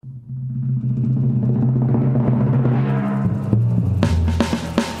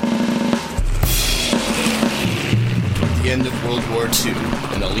War II,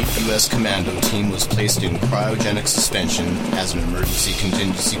 an elite U.S. commando team was placed in cryogenic suspension as an emergency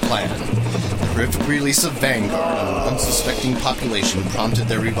contingency plan. The horrific release of Vanguard on an unsuspecting population prompted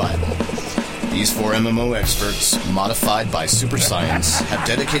their revival. These 4 MMO experts, modified by super science, have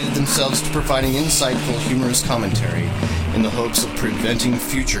dedicated themselves to providing insightful, humorous commentary in the hopes of preventing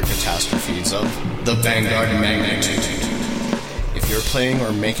future catastrophes of the Vanguard magnitude. If you're playing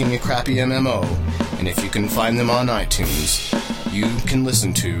or making a crappy MMO, and if you can find them on iTunes, you can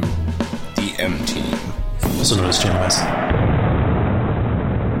listen to the M-Team. Also known as Channel Massive.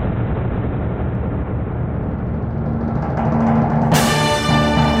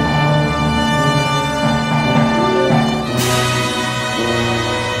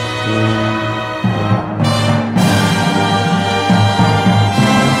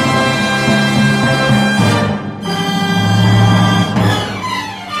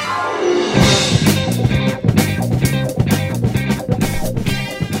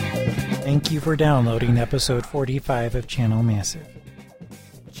 For downloading episode 45 of Channel Massive.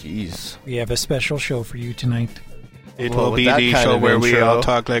 Jeez. We have a special show for you tonight. It will be the show where we all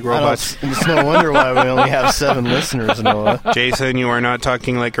talk like robots. It's no wonder why we only have 7 listeners, Noah. Jason, you are not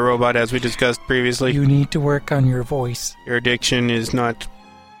talking like a robot as we discussed previously. You need to work on your voice. Your diction is not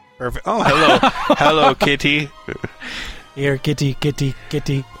perfect. Oh, hello. Hello, kitty. Here, kitty, kitty,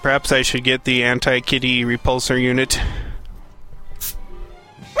 kitty. Perhaps I should get the anti-kitty repulsor unit.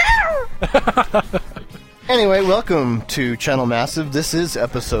 Anyway, welcome to Channel Massive. This is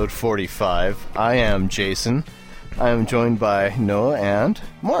episode 45. I am Jason. I am joined by Noah and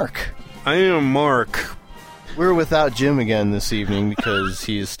Mark. I am Mark. We're without Jim again this evening because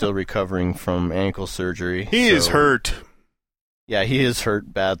he is still recovering from ankle surgery. He is hurt. Yeah, he is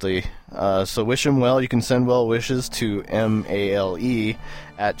hurt badly. So wish him well. You can send well wishes to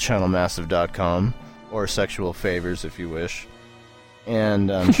male@channelmassive.com or sexual favors if you wish.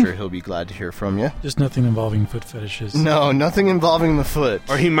 And I'm sure he'll be glad to hear from you. Just nothing involving foot fetishes. No, nothing involving the foot.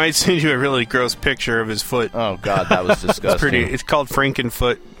 Or he might send you a really gross picture of his foot. Oh, God, that was disgusting. It's called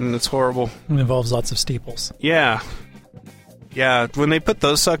Frankenfoot, and it's horrible. It involves lots of staples. Yeah. Yeah, when they put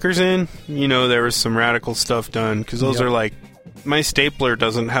those suckers in, you know there was some radical stuff done, because those are like... My stapler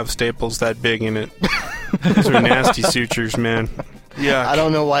doesn't have staples that big in it. Those are nasty sutures, man. Yeah. I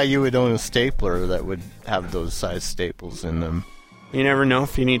don't know why you would own a stapler that would have those size staples in them. You never know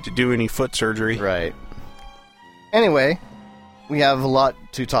if you need to do any foot surgery. Right. Anyway, we have a lot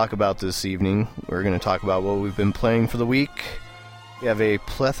to talk about this evening. We're going to talk about what we've been playing for the week. We have a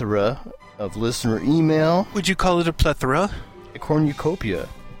plethora of listener email. Would you call it a plethora? A cornucopia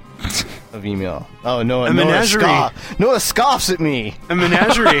of email. Oh, no, a menagerie. Noah scoffs at me. A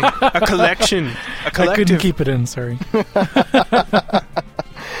menagerie. A collection. A collective. I couldn't keep it in, sorry.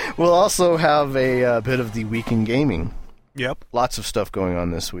 We'll also have a bit of the week in gaming. Yep. Lots of stuff going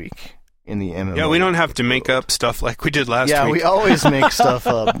on this week in the MMO. Yeah, we don't have to make up stuff like we did last week. Yeah, we always make stuff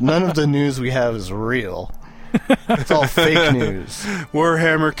up. None of the news we have is real. It's all fake news.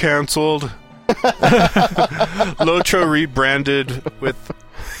 Warhammer canceled. Lotro rebranded with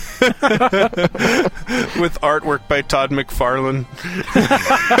artwork by Todd McFarlane.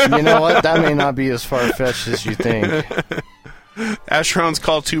 You know what? That may not be as far-fetched as you think. Asheron's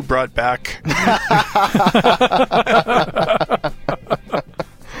Call 2 brought back.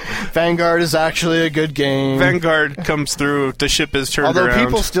 Vanguard is actually a good game. Vanguard comes through. The ship is turned around. Although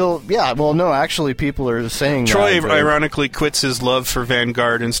people still... Yeah, well, no, actually people are saying Troy that. ironically quits his love for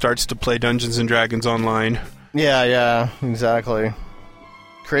Vanguard and starts to play Dungeons & Dragons online. Yeah, exactly.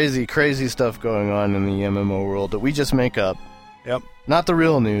 Crazy, crazy stuff going on in the MMO world that we just make up. Yep. Not the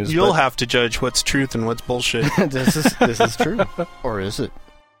real news. You'll have to judge what's truth and what's bullshit. This is true. Or is it?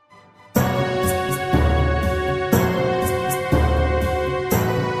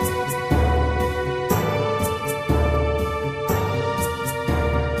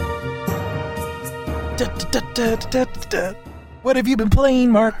 What have you been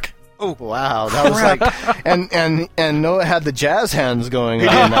playing, Mark? Oh wow, that was like, and Noah had the jazz hands going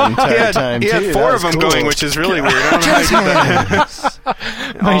on that entire time. He had 4 of them going, which is really weird. I don't know how to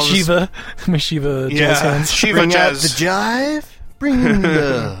do that. My Shiva jazz hands. Shiva Bring jazz. out the jive, bring in the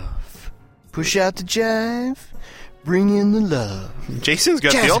love. Push out the jive, bring in the love. Jason's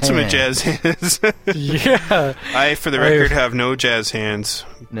got Jazz the ultimate hands. jazz hands. Yeah. I, for the record, have no jazz hands.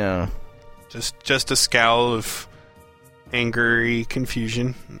 No. Just a scowl of angry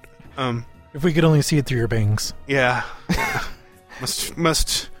confusion. If we could only see it through your bangs. Yeah.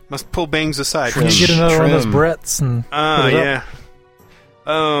 must pull bangs aside. Can you get another one of those Bretts and put it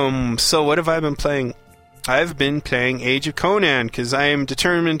up? So what have I been playing? I've been playing Age of Conan because I am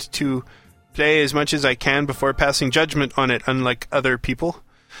determined to play as much as I can before passing judgment on it, unlike other people.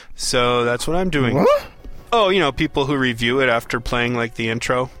 So that's what I'm doing. What? Oh, people who review it after playing like the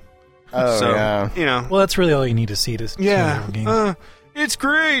intro. Oh, So, yeah. Well, that's really all you need to see to Yeah. the game. It's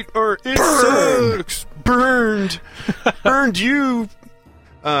great, or it sucks. Burned you.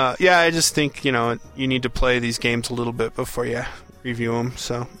 I just think you need to play these games a little bit before you review them.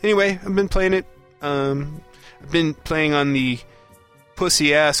 So anyway, I've been playing it. I've been playing on the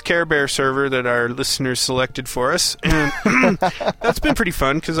pussy ass Care Bear server that our listeners selected for us, and that's been pretty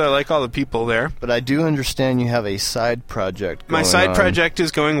fun because I like all the people there. But I do understand you have a side project going My side on. project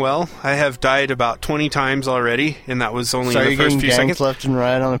is going well. I have died about 20 times already, and that was only So in are the you first getting few ganked seconds. left and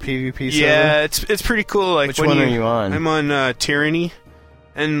right on the PvP server? Yeah, it's pretty cool. Like Which when one are you on? I'm on Tyranny,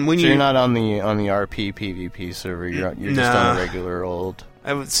 and when So you're not on the RP PvP server. You're just on a regular old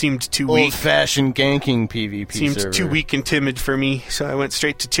it seemed too weak. old-fashioned ganking PvP Seemed server. too weak and timid for me, so I went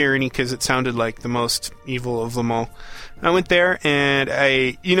straight to Tyranny because it sounded like the most evil of them all. I went there, and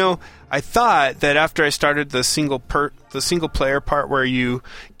I thought that after I started the single player part where you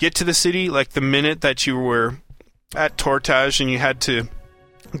get to the city, like the minute that you were at Tortage and you had to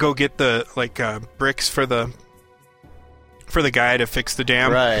go get the bricks for the guy to fix the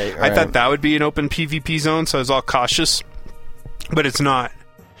dam. Right. I thought that would be an open PvP zone, so I was all cautious. But it's not.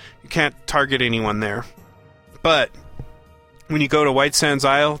 You can't target anyone there. But when you go to White Sands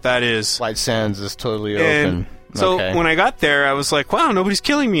Isle, that is... White Sands is totally And open. so Okay. when I got there, I was like, wow, nobody's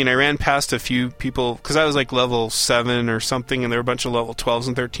killing me. And I ran past a few people, because I was like level 7 or something, and there were a bunch of level 12s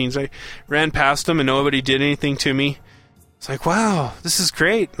and 13s. I ran past them, and nobody did anything to me. It's like, wow, this is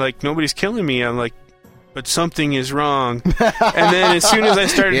great. Like, nobody's killing me. I'm like, but something is wrong. And then as soon as I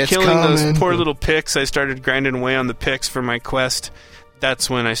started It's killing coming. those poor little picks, I started grinding away on the picks for my quest. That's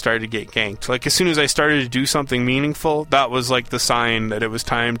when I started to get ganked. Like, as soon as I started to do something meaningful, that was like the sign that it was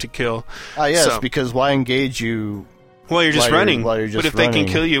time to kill. Yes, So- because why engage you? While you're just While you're- running. while you're just but if they running.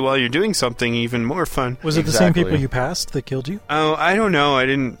 can kill you while you're doing something, even more fun. Was it the same Exactly. people you passed that killed you? Oh, I don't know.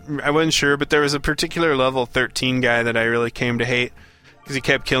 I wasn't sure, but there was a particular level 13 guy that I really came to hate because he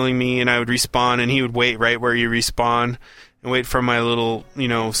kept killing me, and I would respawn, and he would wait right where you respawn and wait for my little,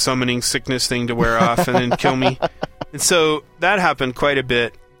 summoning sickness thing to wear off and then kill me. And so that happened quite a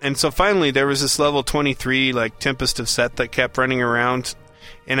bit. And so finally there was this level 23, Tempest of Set that kept running around.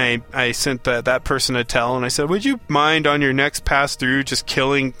 And I sent that person a tell, and I said, would you mind on your next pass through just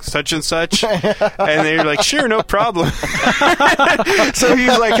killing such and such? And they were like, sure, no problem. So he's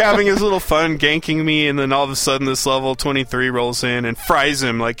having his little fun ganking me, and then all of a sudden this level 23 rolls in and fries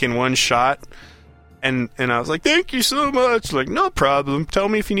him in one shot. And I was like, thank you so much. No problem. Tell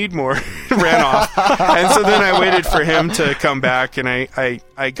me if you need more. Ran off. And so then I waited for him to come back, and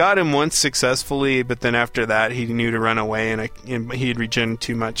I got him once successfully, but then after that he knew to run away, and he had regen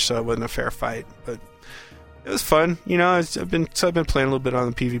too much, so it wasn't a fair fight. But it was fun. I've been playing a little bit on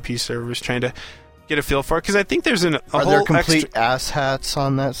the PvP servers, trying to get a feel for it, because I think there's a Are whole there complete extra... asshats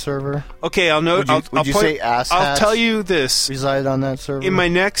on that server? Okay, I'll note. Would you say I'll asshats tell you this. reside on that server? In my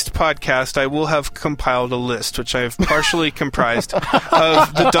next podcast, I will have compiled a list, which I've partially comprised, of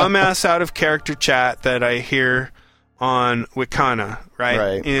the dumbass out of character chat that I hear on Wikana, right?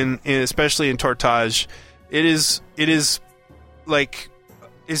 Right. In especially in Tortage, it is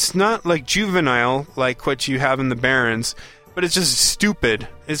it's not juvenile like what you have in the Barrens, but it's just stupid.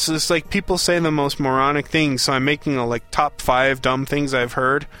 It's just people say the most moronic things, so I'm making a top 5 dumb things I've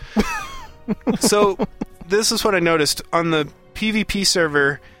heard. So this is what I noticed on the PvP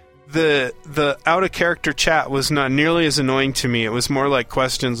server. The out of character chat was not nearly as annoying to me. It was more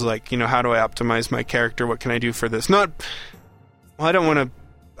questions how do I optimize my character? What can I do for this? I don't want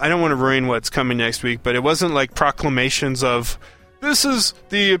to ruin what's coming next week, but it wasn't proclamations of this is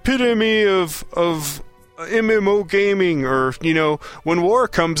the epitome of MMO gaming, or when war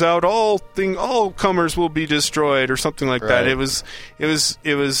comes out, all comers will be destroyed, or something like that. Right.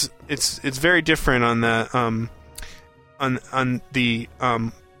 It's very different on the on the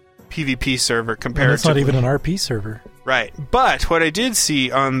PvP server And compared it's to not even an RP server. right. But what I did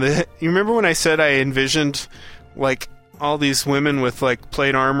see on you remember when I said I envisioned all these women with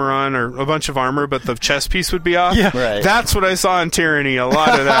plate armor on, or a bunch of armor, but the chest piece would be off. Yeah. Right. That's what I saw in Tyranny. A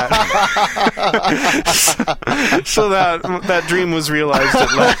lot of that. so that dream was realized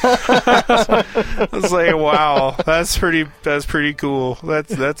at last. I was like, wow, that's pretty cool.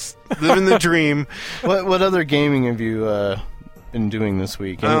 That's living the dream. What other gaming have you been doing this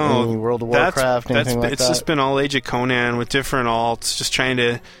week? Any World of Warcraft, anything like it's that? just been all Age of Conan with different alts, just trying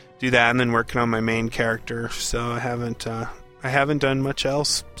to do that, and then working on my main character. So I haven't done much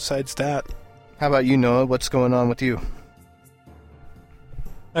else besides that. How about you, Noah? What's going on with you?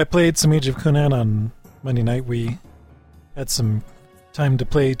 I played some Age of Conan on Monday night. We had some time to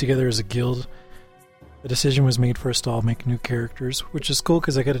play together as a guild. The decision was made for us to all make new characters, which is cool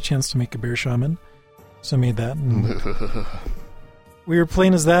because I got a chance to make a bear shaman. So I made that. And we were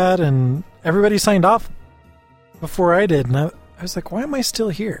playing as that, and everybody signed off before I did. And I was like, why am I still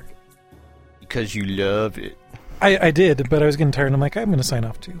here? Because you love it. I did, but I was getting tired, and I'm like, I'm going to sign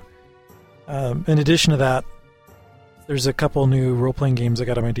off too. In addition to that, there's a couple new role-playing games I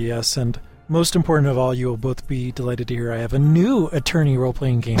got on my DS, and most important of all, you will both be delighted to hear I have a new attorney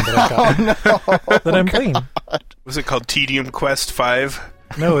role-playing game that I got that I'm playing. Was it called Tedium Quest 5?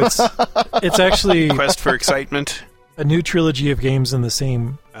 No, it's actually Quest for Excitement. A new trilogy of games in the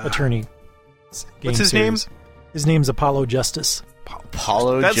same attorney game What's his series. name? His name's Apollo Justice.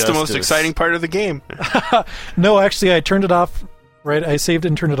 That's the most exciting part of the game. No, actually, I turned it off. Right, I saved it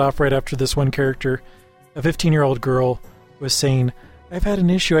and turned it off right after this one character. A 15-year-old girl was saying, I've had an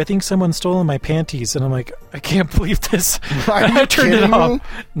issue. I think someone's stolen my panties. And I'm like, I can't believe this. I turned it off.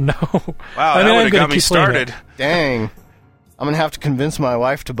 No. Wow, that would have got me started. Dang. I'm going to have to convince my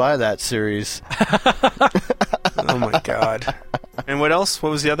wife to buy that series. Oh, my God. And what else?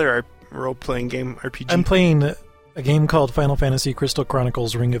 What was the other role-playing game, RPG? I'm playing a game called Final Fantasy Crystal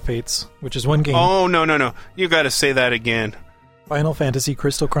Chronicles Ring of Fates, which is one game. Oh, no. You got to say that again. Final Fantasy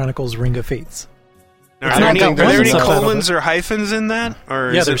Crystal Chronicles Ring of Fates. Are there any colons or hyphens in that?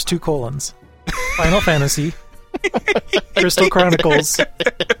 Or yeah, there's 2 colons. Final Fantasy Crystal Chronicles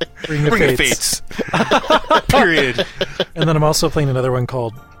Ring of Fates. Period. And then I'm also playing another one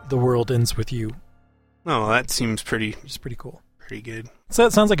called The World Ends With You. Oh, that seems pretty cool. Pretty good. So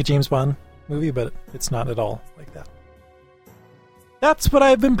that sounds like a James Bond movie, but it's not at all like that. That's what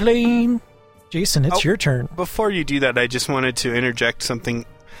I've been playing. Jason, it's your turn. Before you do that, I just wanted to interject something.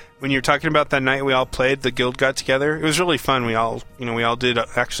 When you're talking about that night we all played, the guild got together. It was really fun. We all did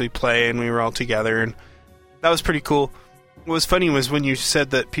actually play, and we were all together, and that was pretty cool. What was funny was when you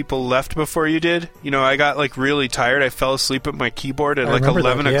said that people left before you did. I got really tired. I fell asleep at my keyboard at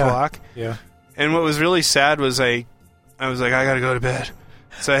 11 o'clock. Yeah. And what was really sad was I was like, I gotta go to bed.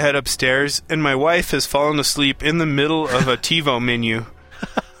 So I head upstairs, and my wife has fallen asleep in the middle of a TiVo menu.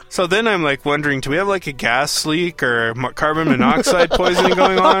 So then I'm wondering, do we have a gas leak or carbon monoxide poisoning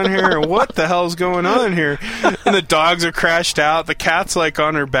going on here? Or what the hell's going on here? And the dogs are crashed out. The cat's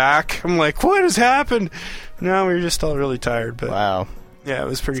on her back. I'm like, what has happened? No, we were just all really tired. But wow. Yeah, it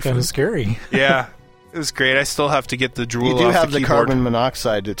was pretty kind of scary. Yeah, it was great. I still have to get the drool off the keyboard. You do have the carbon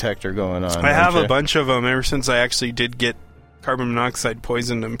monoxide detector going on. I have a bunch of them ever since I actually did get carbon monoxide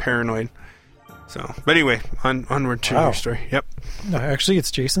poisoned. I'm paranoid. So, but anyway, onward to your story. Yep. No, actually, it's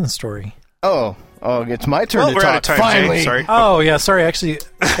Jason's story. Oh, it's my turn to we're talk. Out of time, finally. Jay. Sorry. Oh, yeah, sorry. Actually,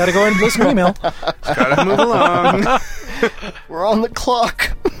 gotta go and listen to email. Gotta move along. We're on the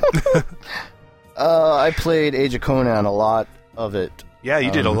clock. I played Age of Conan, a lot of it. Yeah,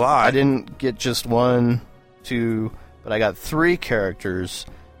 you did a lot. I didn't get just 1, 2, but I got 3 characters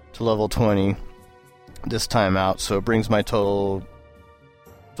to level 20 this time out, so it brings my total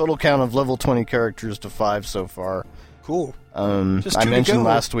count of level 20 characters to 5 so far. Cool. I mentioned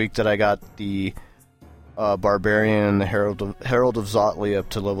last week that I got the Barbarian and the Herald of Zotli up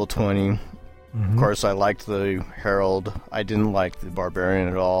to level 20. Mm-hmm. Of course, I liked the Herald. I didn't like the Barbarian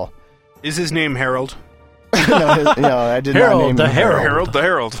at all. Is his name Harold? No, I did not name him Harold the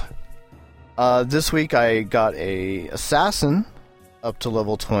Herald. This week I got a Assassin up to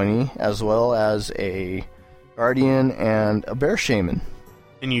level 20, as well as a Guardian and a Bear Shaman.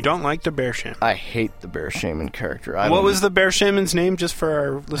 And you don't like the Bear Shaman? I hate the Bear Shaman character. What was the Bear Shaman's name, just for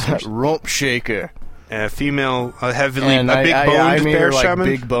our listeners? Rump Shaker. A female, big-boned bear shaman?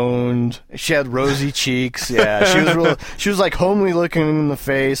 Big-boned. She had rosy cheeks. Yeah, she was homely looking in the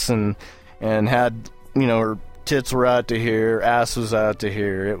face, and had, her tits were out to here, ass was out to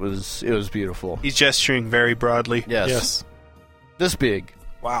here. It was beautiful. He's gesturing very broadly. Yes. This big.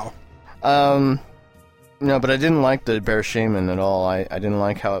 Wow. No, but I didn't like the Bear Shaman at all. I didn't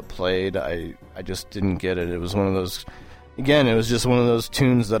like how it played. I just didn't get it. It was one of those... Again, it was just one of those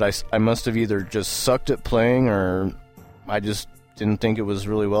tunes that I must have either just sucked at playing, or I just didn't think it was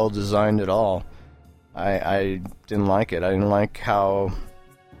really well designed at all. I didn't like it. I didn't like how...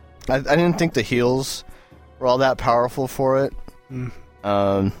 I didn't think the heals were all that powerful for it.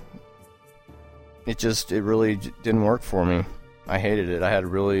 It really didn't work for me. I hated it. I had a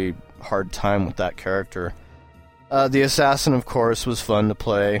really hard time with that character. The Assassin, of course, was fun to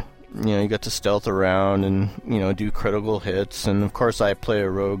play. You got to stealth around and, do critical hits. And, of course, I play a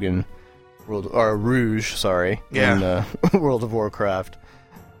rogue in Rouge, in World of Warcraft.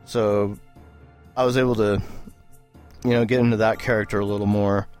 So I was able to get into that character a little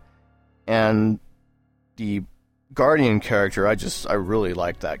more. And the Guardian character, I really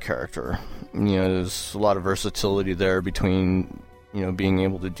like that character. There's a lot of versatility there between, being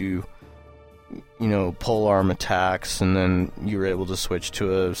able to do, polearm attacks, and then you were able to switch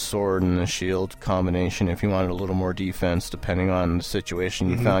to a sword and a shield combination if you wanted a little more defense, depending on the situation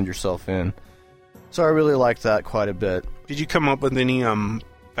you found yourself in. So I really liked that quite a bit. Did you come up with any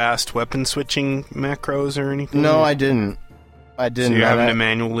fast weapon switching macros or anything? No, I didn't. So you're having to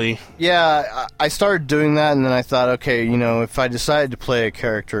manually... Yeah, I started doing that, and then I thought, okay, if I decided to play a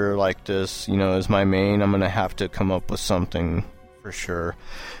character like this, as my main, I'm going to have to come up with something for sure.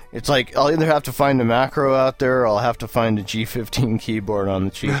 It's like, I'll either have to find a macro out there, or I'll have to find a G15 keyboard on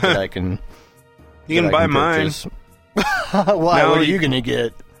the cheap that I can... You can buy mine. Why? What are you going to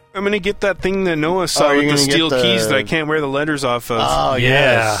get? I'm going to get that thing that Noah saw with the steel keys that I can't wear the letters off of. Oh,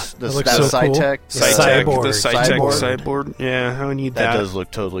 yes. That looks so cool. The Cytec sideboard. Yeah, I need that. That does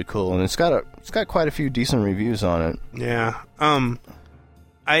look totally cool, and it's got quite a few decent reviews on it. Yeah.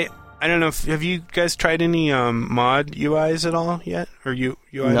 I don't know if... Have you guys tried any mod UIs at all yet? Or UI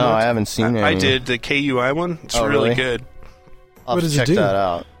No, mods? I haven't seen any. I did the KUI one. It's really good. I'll What have does to check it do? that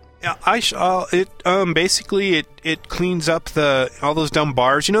out. Yeah, basically it cleans up all those dumb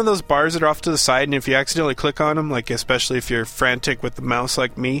bars. You know those bars that are off to the side, and if you accidentally click on them, like especially if you're frantic with the mouse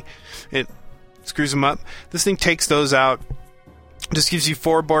like me, it screws them up. This thing takes those out. Just gives you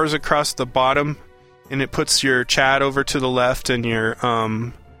 4 bars across the bottom, and it puts your chat over to the left, and your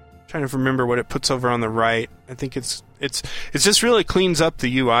trying to remember what it puts over on the right. I think it's just really cleans up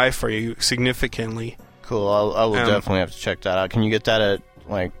the UI for you significantly. Cool. I will definitely have to check that out. Can you get that at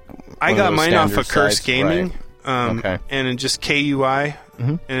I got mine off of Curse sites? Gaming, Right. Okay. and in just KUI,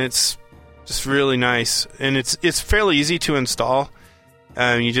 and it's just really nice, and it's fairly easy to install.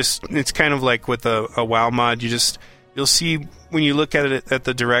 It's kind of like with a WoW mod. You'll see when you look at it at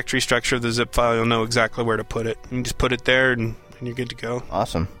the directory structure of the zip file, you'll know exactly where to put it. You can just put it there, and you're good to go.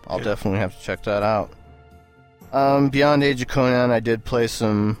 Awesome. I'll definitely have to check that out. Beyond Age of Conan, I did play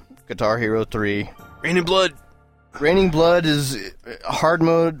some Guitar Hero 3. Raining Blood. Raining Blood is hard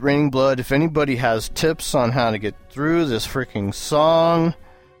mode. Raining Blood. If anybody has tips on how to get through this freaking song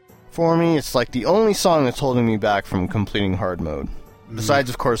for me, it's like the only song that's holding me back from completing hard mode. Besides,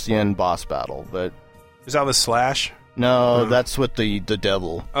 of course, the end boss battle. But Is that with Slash? no, that's with the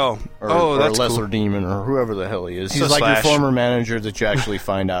devil. Oh, Or that's lesser cool. demon, or whoever the hell he is. So He's like Slash. your former manager that you actually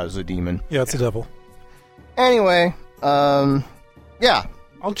find out is a demon. Yeah, it's a devil. Anyway, yeah.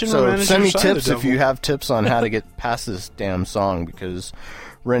 I'll general So manager send me side tips of if you have tips on how to get past this damn song, because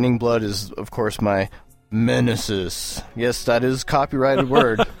Raining Blood is, of course, my nemesis. Yes, that is a copyrighted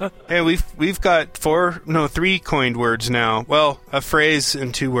word. Hey, we've got 3 coined words now. Well, a phrase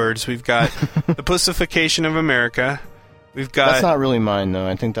and 2 words. We've got the pussification of America. We've got. That's not really mine, though.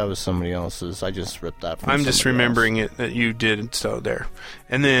 I think that was somebody else's. I just ripped that from I'm just somebody remembering else. it that you did so there.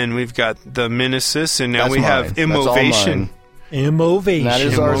 And then we've got the Menesis, and now That's we have mine. That's all Immovation. mine. Immovation. That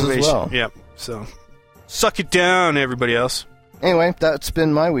is ours as well. Yep. So, suck it down, everybody else. Anyway, that's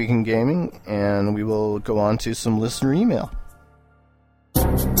been my week in gaming, and we will go on to some listener email.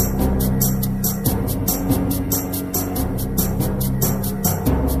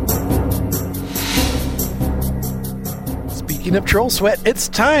 Speaking of troll sweat, it's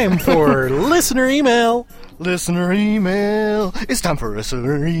time for listener email. Listener email. It's time for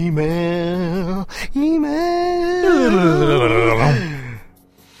listener email.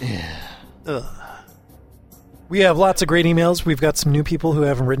 We have lots of great emails. We've got some new people who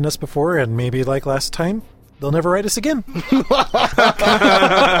haven't written us before, and maybe like last time, they'll never write us again.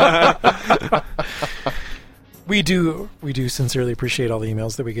 We do sincerely appreciate all the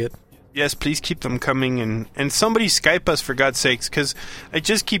emails that we get. Yes, please keep them coming, and somebody Skype us, for God's sakes, because I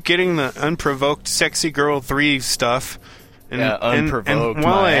just keep getting the unprovoked Sexy Girl 3 stuff. And, Yeah, unprovoked, and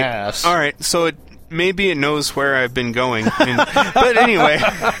while my ass. All right, so maybe it knows where I've been going. But anyway,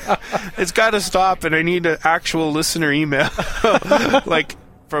 it's got to stop, and I need an actual listener email, like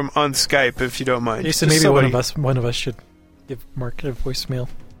from on Skype, if you don't mind. Jason, Just maybe somebody- one of us should give Mark a voicemail.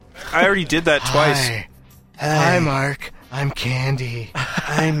 I already did that twice. Hi, Mark. I'm Candy.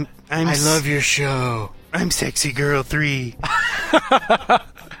 I love your show. I'm Sexy Girl 3.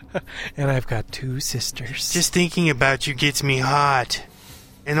 And I've got 2 sisters. Just thinking about you gets me hot.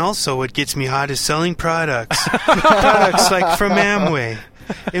 And also what gets me hot is selling products. Products like from Amway.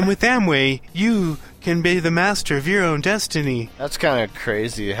 And with Amway, you can be the master of your own destiny. That's kind of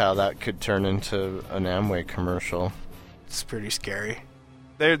crazy how that could turn into an Amway commercial. It's pretty scary.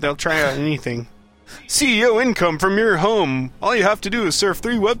 They'll try out anything. CEO income from your home. All you have to do is surf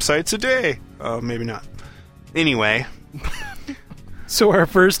 3 websites a day. Oh, maybe not. Anyway, So our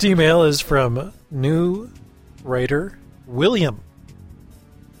first email is from new writer William.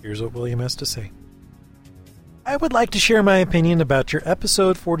 Here's what William has to say. I would like to share my opinion about your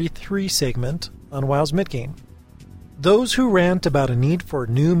episode 43 segment on WoW's midgame. Those who rant about a need for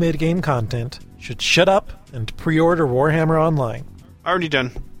new midgame content should shut up and pre-order Warhammer Online. already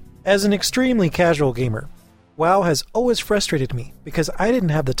done. As an extremely casual gamer, WoW has always frustrated me because I didn't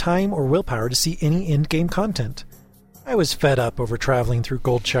have the time or willpower to see any in-game content. I was fed up over traveling through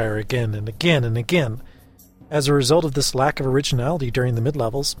Goldshire again and again and again. As a result of this lack of originality during the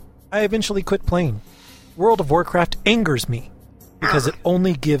mid-levels, I eventually quit playing. World of Warcraft angers me because it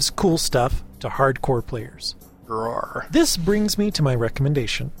only gives cool stuff to hardcore players. Roar. This brings me to my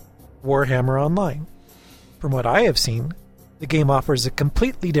recommendation, Warhammer Online. From what I have seen, the game offers a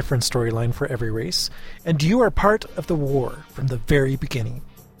completely different storyline for every race, and you are part of the war from the very beginning.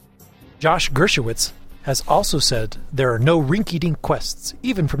 Josh Gershowitz has also said there are no rinky-dink quests,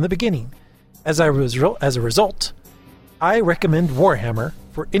 even from the beginning. As a result, I recommend Warhammer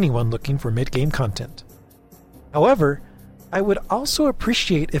for anyone looking for mid-game content. However, I would also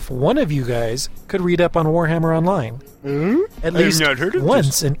appreciate if one of you guys could read up on Warhammer Online. At least not heard of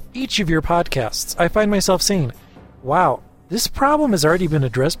once in each of your podcasts, I find myself saying, wow, this problem has already been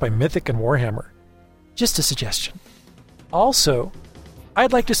addressed by Mythic and Warhammer. Just a suggestion. Also,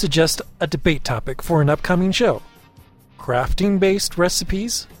 I'd like to suggest a debate topic for an upcoming show. Crafting-based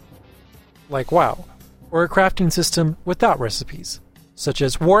recipes? Like WoW. Or a crafting system without recipes, such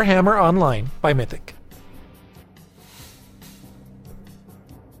as Warhammer Online by Mythic.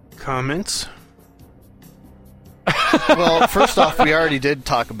 Comments? Well, first off, we already did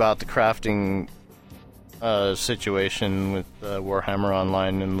talk about the crafting situation with Warhammer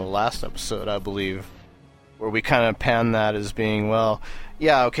Online in the last episode, I believe, where we kind of panned that as being, well,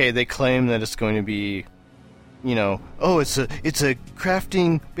 yeah, okay, they claim that it's going to be, you know, oh, it's a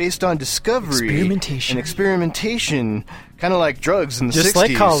crafting based on discovery Experimentation. and experimentation, kind of like drugs in the 60s. Just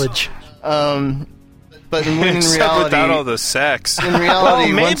like college. But in Except reality, without all the sex. in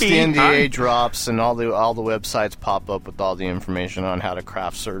reality, Well, once the maybe. NDA drops and all the websites pop up with all the information on how to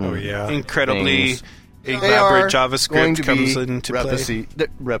craft certain Incredibly things, they are elaborate going JavaScript to comes be into play.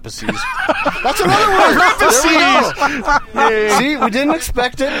 Repices. That's another word. There we go. See, we didn't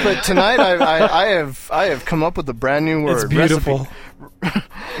expect it, but tonight I have come up with a brand new word. It's beautiful.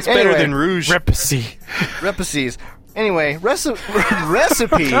 It's better than Rouge. Repacy. Repices. Anyway, recipes.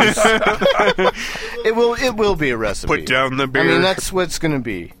 It will be a recipe. Put down the beer. I mean, that's what it's going to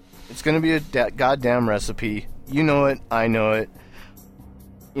be. It's going to be a goddamn recipe. You know it. I know it.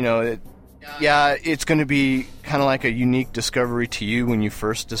 You know it. Yeah, it's going to be kind of like a unique discovery to you when you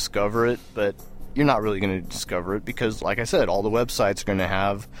first discover it, but you're not really going to discover it because, like I said, all the websites are going to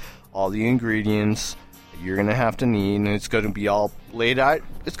have all the ingredients that you're going to have to need, and it's going to be all laid out.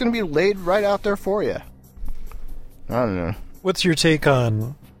 It's going to be laid right out there for you. I don't know. What's your take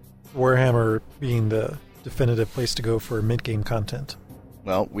on Warhammer being the definitive place to go for mid-game content?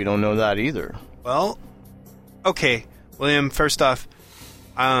 Well, we don't know that either. Well, okay, William, first off,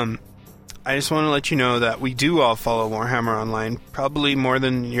 I just want to let you know that we do all follow Warhammer Online, probably more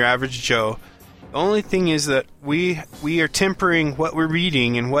than your average Joe. The only thing is that we are tempering what we're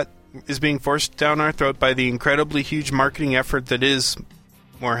reading and what is being forced down our throat by the incredibly huge marketing effort that is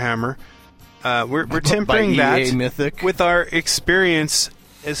Warhammer. We're tempering By EA that Mythic. with our experience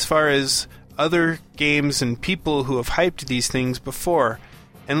as far as other games and people who have hyped these things before.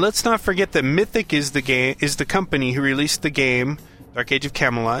 And let's not forget that Mythic is the company who released the game Dark Age of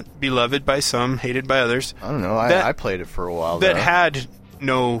Camelot, beloved by some, hated by others. I don't know. I played it for a while. That though. had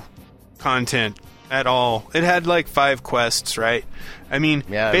no content at all. It had like 5 quests, right? I mean,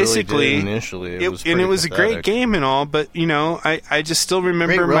 Yeah, basically, it really did initially. It was and it was pathetic. a great game and all, but you know, I just still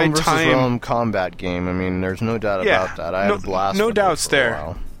remember Great my realm versus time. realm combat game. I mean, there's no doubt about that. I had a blast. No with doubts it for a there.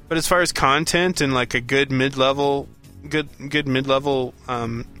 while. But as far as content and like a good mid-level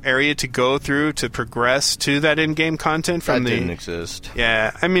area to go through to progress to that in-game content from That the didn't exist.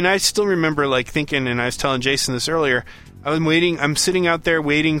 Yeah, I mean, I still remember like thinking, and I was telling Jason this earlier. I'm sitting out there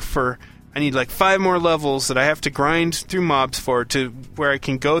waiting for. I need like 5 more levels that I have to grind through mobs for to where I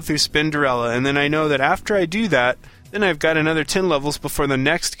can go through Spinderella, and then I know that after I do that, then I've got another 10 levels before the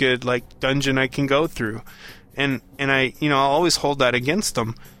next good like dungeon I can go through, and I I'll always hold that against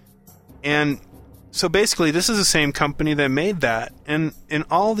them, and So basically, this is the same company that made that. And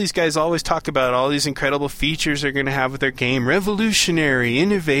all these guys always talk about all these incredible features they're going to have with their game. Revolutionary,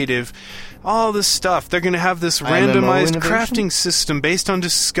 innovative, all this stuff. They're going to have this randomized crafting system based on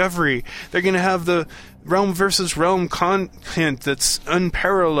discovery. They're going to have the realm versus realm content that's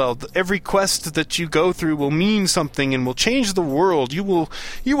unparalleled. Every quest that you go through will mean something and will change the world. You will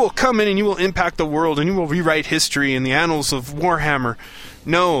come in and you will impact the world and you will rewrite history in the annals of Warhammer.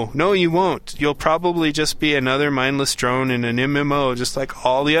 No, you won't. You'll probably just be another mindless drone in an MMO just like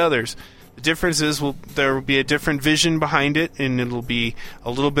all the others. The difference is there will be a different vision behind it, and it'll be a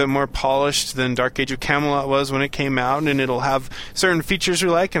little bit more polished than Dark Age of Camelot was when it came out, and it'll have certain features we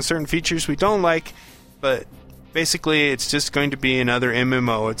like and certain features we don't like, but basically it's just going to be another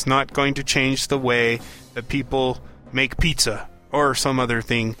MMO. It's not going to change the way that people make pizza or some other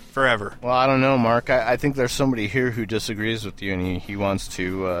thing forever. Well, I don't know, Mark. I think there's somebody here who disagrees with you, and he wants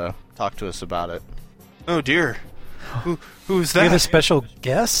to talk to us about it. Oh, dear. Who's that? We have a special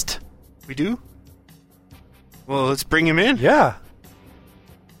guest? We do? Well, let's bring him in. Yeah.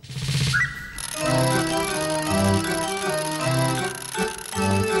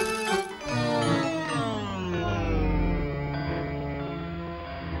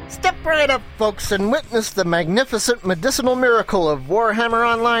 Step right up, folks, and witness the magnificent medicinal miracle of Warhammer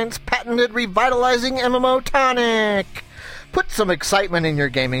Online's patented revitalizing MMO tonic. Put some excitement in your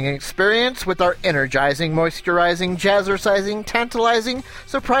gaming experience with our energizing, moisturizing, jazzercising, tantalizing,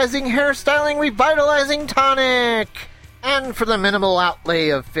 surprising, hairstyling, revitalizing tonic. And for the minimal outlay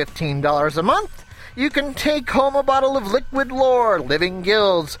of $15 a month, you can take home a bottle of liquid lore, living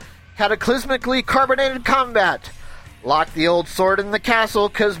guilds, cataclysmically carbonated combat. Lock the old sword in the castle,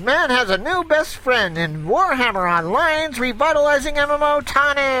 'cause man has a new best friend in Warhammer Online's revitalizing MMO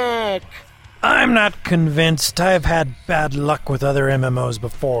tonic. I'm not convinced. I've had bad luck with other MMOs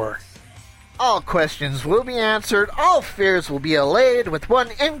before. All questions will be answered, all fears will be allayed with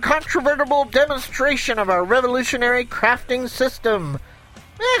one incontrovertible demonstration of our revolutionary crafting system.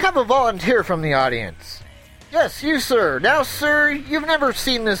 May I have a volunteer from the audience? Yes, you, sir. Now, sir, you've never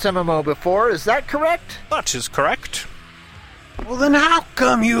seen this MMO before, is that correct? That is correct. Well, then how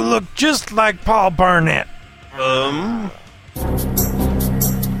come you look just like Paul Barnett?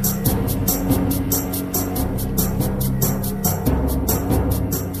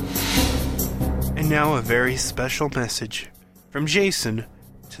 And now a very special message from Jason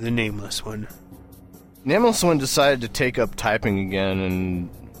to the Nameless One. Nameless One decided to take up typing again, and,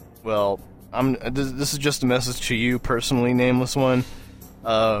 well, this is just a message to you personally, Nameless One.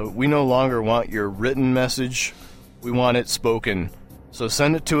 We no longer want your written message. We want it spoken. So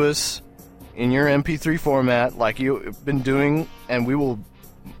send it to us in your MP3 format like you've been doing, and we'll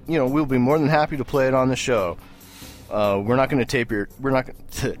be more than happy to play it on the show. We're not going to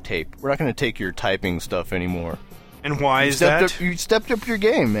take your typing stuff anymore. And why is that? You stepped up your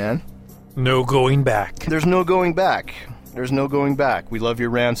game, man. No going back. There's no going back. There's no going back. We love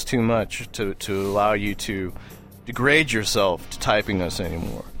your rants too much to allow you to degrade yourself to typing us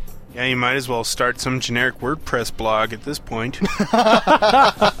anymore. Yeah, you might as well start some generic WordPress blog at this point. Well,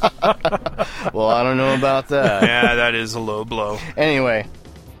 I don't know about that. Yeah, that is a low blow. Anyway,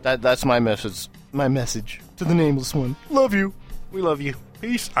 that's my message. My message to the Nameless One. Love you. We love you.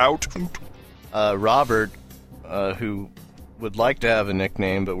 Peace out. Robert, who would like to have a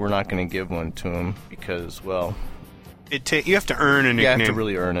nickname, but we're not going to give one to him because, well, you have to earn a nickname. You have to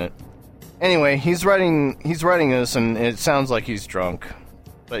really earn it. Anyway, he's writing us, and it sounds like he's drunk.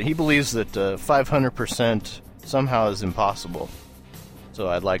 But he believes that 500% somehow is impossible. So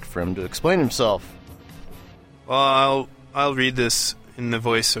I'd like for him to explain himself. Well, I'll read this in the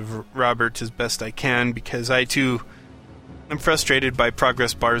voice of Robert as best I can, because I, too, am frustrated by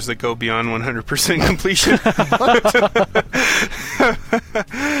progress bars that go beyond 100% completion.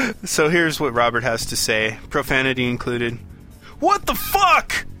 So here's what Robert has to say, profanity included. What the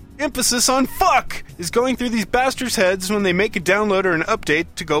fuck? Emphasis on fuck is going through these bastards' heads when they make a download or an update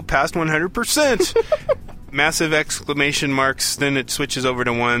to go past 100%. Massive exclamation marks, then it switches over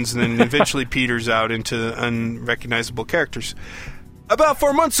to ones, and then eventually peters out into unrecognizable characters. About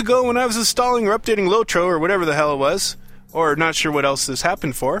 4 months ago, when I was installing or updating Lotro or whatever the hell it was, or not sure what else this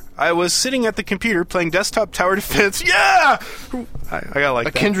happened for, I was sitting at the computer playing desktop tower defense. Yeah! I got like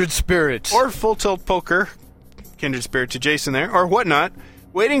a kindred spirit. Or full tilt poker. Kindred spirit to Jason there. Or whatnot.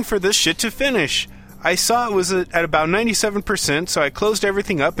 Waiting for this shit to finish. I saw it was at about 97%, so I closed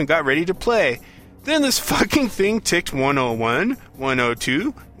everything up and got ready to play. Then this fucking thing ticked 101,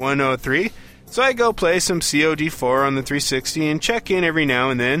 102, 103. So I go play some COD4 on the 360 and check in every now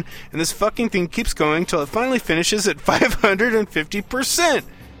and then, and this fucking thing keeps going till it finally finishes at 550%.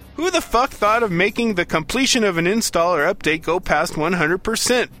 Who the fuck thought of making the completion of an install or update go past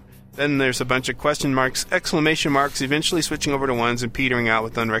 100%? Then there's a bunch of question marks, exclamation marks, eventually switching over to ones and petering out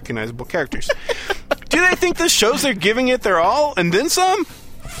with unrecognizable characters. Do they think this shows they're giving it their all and then some?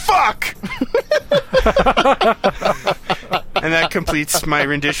 Fuck! And that completes my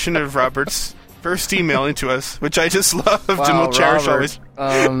rendition of Robert's first email into us, which I just loved and will cherish always.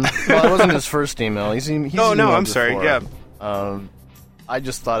 Well, it wasn't his first email. He's oh, no, I'm sorry, yeah. I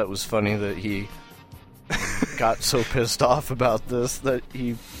just thought it was funny that he got so pissed off about this that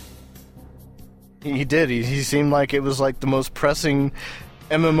he did. He seemed like it was like the most pressing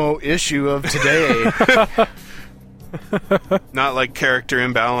MMO issue of today. Not like character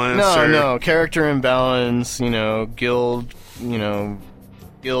imbalance. No, character imbalance. Guilds.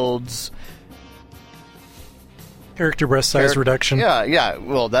 Character breast size reduction. Yeah.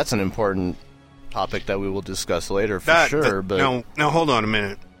 Well, that's an important topic that we will discuss later for sure. But no, hold on a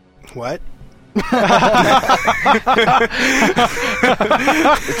minute. What?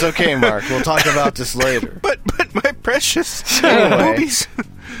 It's okay, Mark. We'll talk about this later. But my precious anyway, boobies.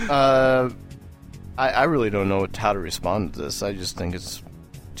 I really don't know how to respond to this. I just think it's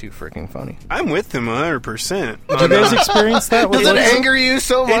too freaking funny. I'm with him 100%. Did you guys experience that? Does it anger you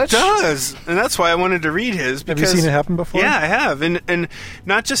so much? It does, and that's why I wanted to read his. Because, have you seen it happen before? Yeah, I have, and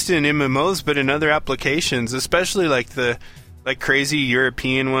not just in MMOs, but in other applications, especially like the crazy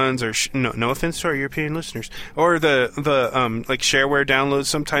European ones, or no offense to our European listeners, or the like shareware downloads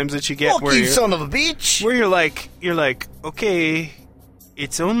sometimes that you get. Fuck you, son of a bitch! Where you're like, okay,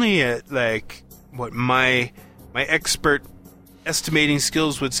 it's only at like what my expert estimating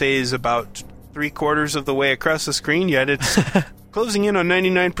skills would say is about 3/4 of the way across the screen, yet it's closing in on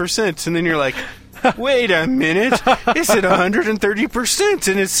 99%, and then you're like, wait a minute, it's at 130%,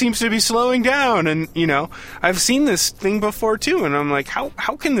 and it seems to be slowing down, and, I've seen this thing before, too, and I'm like, how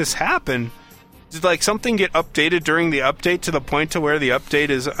can this happen? Did, like, something get updated during the update to the point to where the update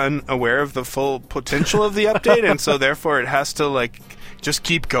is unaware of the full potential of the update, and so, therefore, it has to, like, just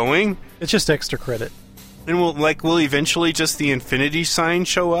keep going? It's just extra credit. And will eventually just the infinity sign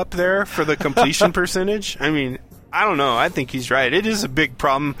show up there for the completion percentage? I mean, I don't know. I think he's right. It is a big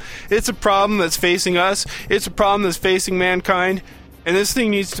problem. It's a problem that's facing us. It's a problem that's facing mankind. And this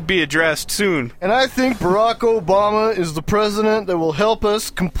thing needs to be addressed soon. And I think Barack Obama is the president that will help us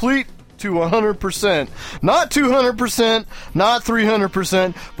complete to 100%. Not 200%, not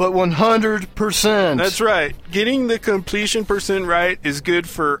 300%, but 100%. That's right. Getting the completion percent right is good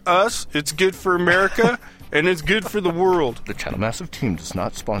for us, it's good for America, and it's good for the world. The Channel Massive team does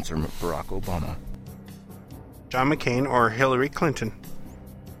not sponsor Barack Obama, John McCain, or Hillary Clinton,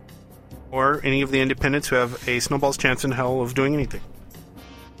 or any of the independents who have a snowball's chance in hell of doing anything.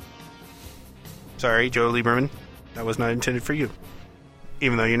 Sorry, Joe Lieberman. That was not intended for you.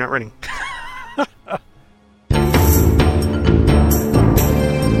 Even though you're not running.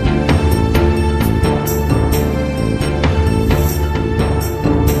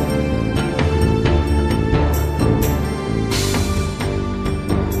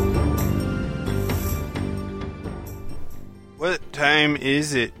 What time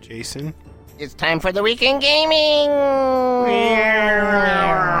is it, Jason? It's time for the weekend gaming.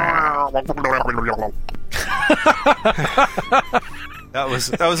 That was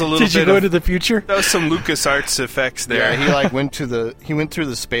a little Did you bit go of, to the future? That was some LucasArts effects there. Yeah, he went through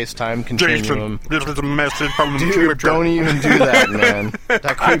the space-time continuum. This is a message from the Dude, future. don't even do that, man.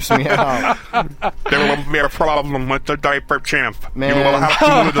 That creeps me out. There will be a problem with the diaper champ. Man. You will have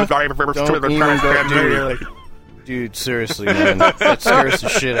to move the diapers to Don't the even go, trash can. Dude, seriously, man. That scares the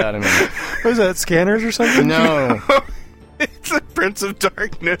shit out of me. What is that, scanners or something? No. It's the Prince of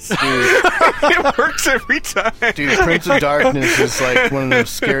Darkness. Dude. It works every time. Dude, Prince of Darkness is like one of the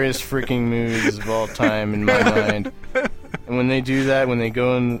scariest freaking movies of all time in my mind. And when they do that, when they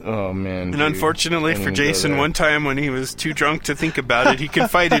go in, oh man. And dude, unfortunately don't for even go Jason, there. one time when he was too drunk to think about it, he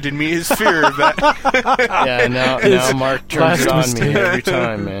confided in me his fear of that. Yeah, now Mark turns it on me every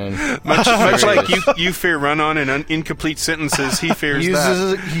time, man. Much like you fear run-on and incomplete sentences, he fears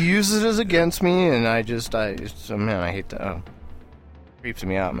that. He uses it against me, and I hate that. Oh, creeps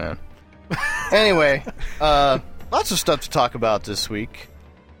me out, man. Anyway, lots of stuff to talk about this week.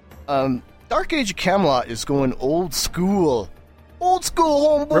 Dark Age of Camelot is going old school. Old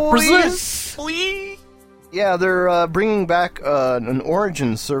school, homeboys! Represent! Yeah, they're bringing back an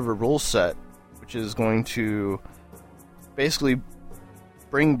Origin server rule set, which is going to basically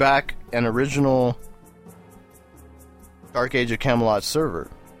bring back an original Dark Age of Camelot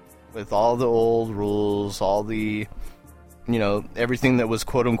server with all the old rules, all the, everything that was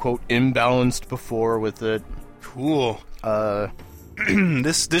quote-unquote imbalanced before with it. Cool.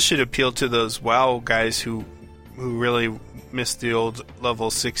 this should appeal to those WoW guys who really missed the old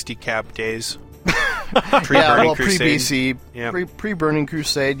level 60 cap days. Pre-Burning Crusade. Pre-BC, Yeah. pre-Burning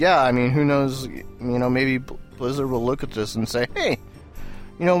Crusade. Yeah, I mean, who knows? Maybe Blizzard will look at this and say, "Hey,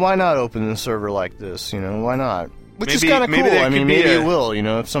 why not open a server like this? Why not?" Which is kind of cool. there I mean, could be maybe a- it will.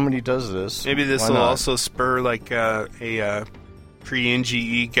 If somebody does this, Maybe this why will not? also spur like a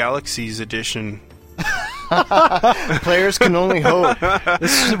pre-NGE Galaxies edition. Players can only hope.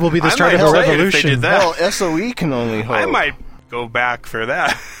 This will be the I start might of a play it if they revolution. did that. Hell, SOE can only hope. I might go back for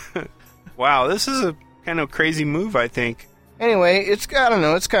that. Wow, this is a kind of crazy move, I think. Anyway, it's kind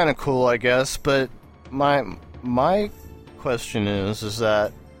of cool, I guess. But my question is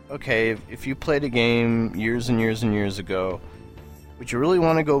that okay? If you played a game years and years and years ago, would you really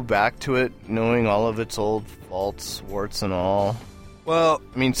want to go back to it, knowing all of its old faults, warts, and all? Well,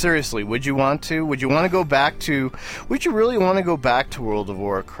 I mean, seriously, would you want to? Would you want to go back to? Would you really want to go back to World of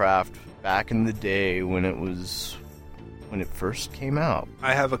Warcraft back in the day when it first came out?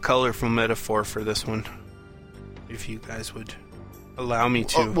 I have a colorful metaphor for this one, if you guys would allow me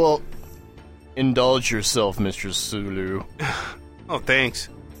to. Oh, well, indulge yourself, Mr. Sulu. Oh, thanks.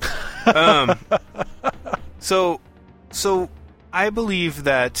 So I believe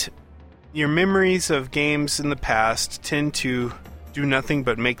that your memories of games in the past tend to do nothing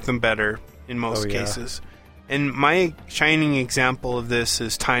but make them better in most cases. And my shining example of this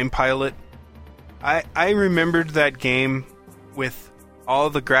is Time Pilot. I remembered that game with all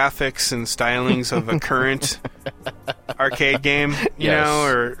the graphics and stylings of a current arcade game, you Yes. know,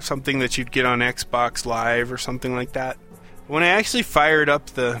 or something that you'd get on Xbox Live or something like that. When I actually fired up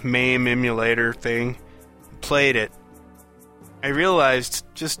the MAME emulator thing, played it, I realized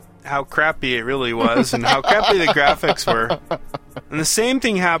just how crappy it really was and how crappy the graphics were. And the same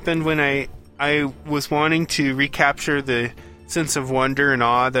thing happened when I was wanting to recapture the sense of wonder and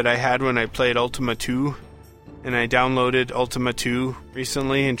awe that I had when I played Ultima 2. And I downloaded Ultima 2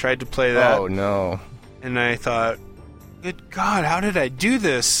 recently and tried to play that. Oh, no. And I thought, good God, how did I do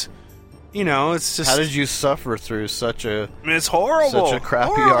this? You know, it's just... How did you suffer through such a It's horrible. such a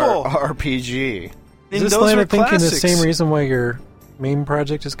crappy Horrible. RPG? Is And this those line were of thinking the classics. same reason why your main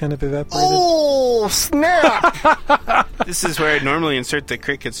project is kind of evaporated? Oh, snap! This is where I normally insert the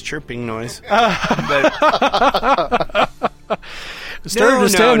cricket's chirping noise. but Started to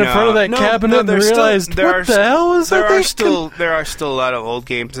stand in front of that cabinet and there's realized, what the hell is that thing? There are still a lot of old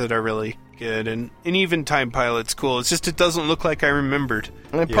games that are really good, and even Time Pilot's cool. It's just it doesn't look like I remembered.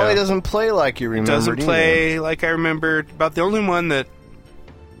 And it probably doesn't play like you It remembered doesn't either. play like I remembered. About the only one that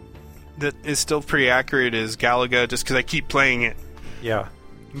is still pretty accurate is Galaga, just because I keep playing it. Yeah.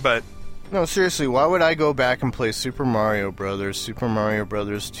 But No, seriously, why would I go back and play Super Mario Brothers, Super Mario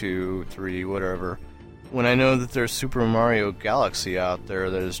Brothers 2, 3, whatever, when I know that there's Super Mario Galaxy out there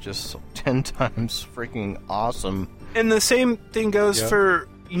that is just 10 times freaking awesome? and the same thing goes Yeah. for,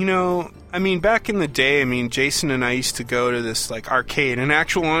 you know, I mean, back in the day, I mean, Jason and I used to go to this, like, arcade, an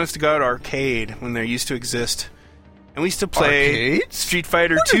actual honest to God arcade when they used to exist. And we used to play Arcades? Street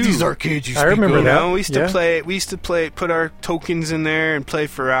Fighter What 2. are these arcades you I speak remember of? You that. know, we used Yeah. to play, put our tokens in there and play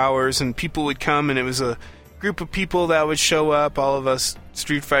for hours, and people would come, and it was a group of people that would show up, all of us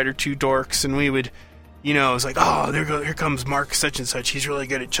Street Fighter 2 dorks, and we would, you know, it was like, oh, here comes Mark such and such, he's really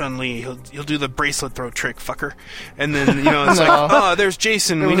good at Chun-Li, he'll do the bracelet throw trick, fucker. And then, you know, it's No. like, oh, there's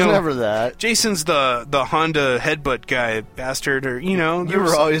Jason, There we was know. never that. Jason's the Honda headbutt guy, bastard, or, you know. there You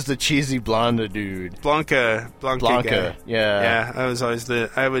was were always the cheesy blonde dude. Blanca guy. Yeah. Yeah, I was always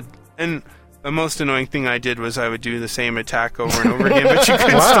and the most annoying thing I did was I would do the same attack over and over again, but you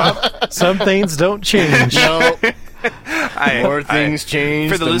couldn't stop. Wow. Some things don't change. No, I- more things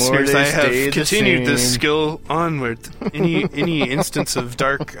change. For the more listeners, they I stay have the continued this same. skill onward. Any instance of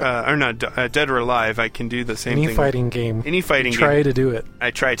dark, or not, Dead or Alive, I can do the same Any thing. fighting game. Any fighting Try game. to do it.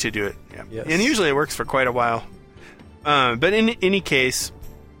 I try to do it, yeah. Yes. And usually it works for quite a while. But in any case,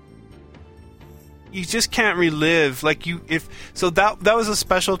 you just can't relive like that was a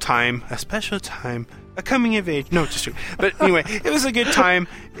special time, a coming of age. No, just true. But anyway, it was a good time,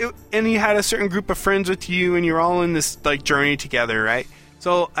 and you had a certain group of friends with you, and you're all in this like journey together, right?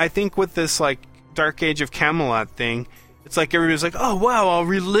 So I think with this like Dark Age of Camelot thing, it's like everybody's like, oh wow, I'll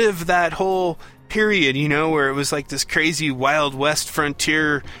relive that whole period, you know, where it was like this crazy Wild West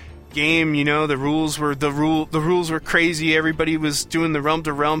frontier game, you know, the rules were crazy, everybody was doing the realm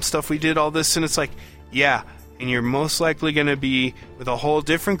to realm stuff, we did all this, and it's like, yeah, and you're most likely going to be with a whole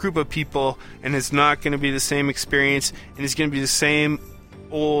different group of people, and it's not going to be the same experience, and it's going to be the same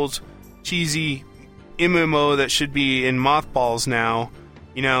old cheesy MMO that should be in mothballs now,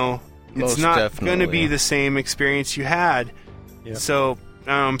 you know. It's Most not definitely. going to be the same experience you had. Yeah. So,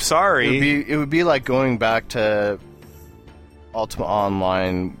 I'm sorry. It would be like going back to Ultima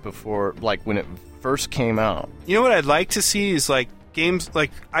Online before, like when it first came out. You know what I'd like to see is like games,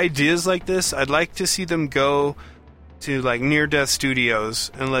 like ideas like this. I'd like to see them go to like Near Death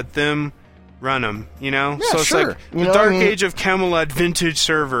Studios and let them run them. You know, Yeah, so it's sure. like You the know, Dark I mean- Age of Camelot vintage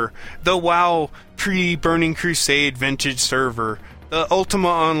server, the WoW pre-Burning Crusade vintage server, the Ultima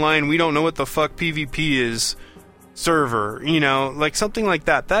Online. We don't know what the fuck PvP is. Server, you know, like something like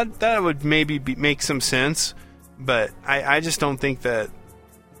that. That would maybe make some sense, but I just don't think that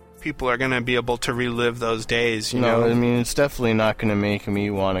people are going to be able to relive those days. You know, I mean, it's definitely not going to make me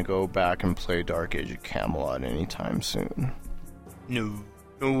want to go back and play Dark Age of Camelot anytime soon.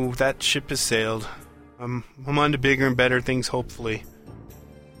 no, that ship has sailed. I'm on to bigger and better things, hopefully.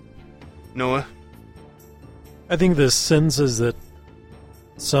 Noah, I think the sentences that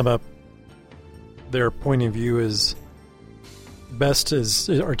sum up their point of view is best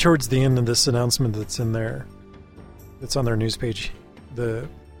are towards the end of this announcement that's in there. It's on their news page. The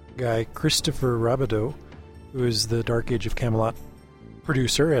guy Christopher Rabideau, who is the Dark Age of Camelot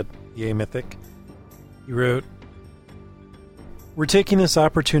producer at EA Mythic, he wrote, "We're taking this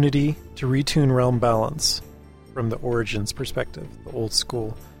opportunity to retune Realm Balance from the Origins perspective, the old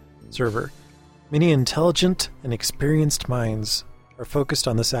school server. Many intelligent and experienced minds are focused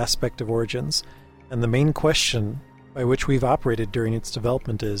on this aspect of Origins, and the main question by which we've operated during its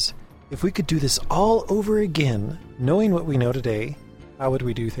development is, if we could do this all over again, knowing what we know today, how would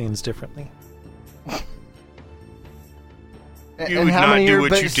we do things differently?" You would not do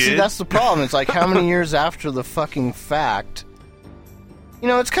what you See, did. that's the problem. It's like how many years after the fucking fact? You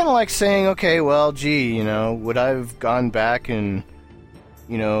know, it's kind of like saying, okay, well, gee, you know, would I have gone back and,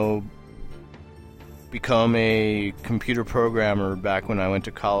 you know, become a computer programmer back when I went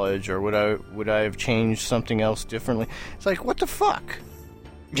to college, or would I have changed something else differently? It's like, what the fuck?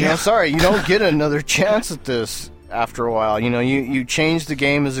 Yeah, sorry, you don't get another chance at this after a while. You know, you change the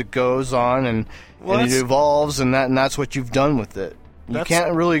game as it goes on, and it evolves, and that's what you've done with it. You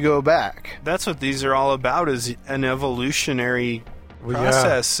can't really go back. that's what these are all about, is an evolutionary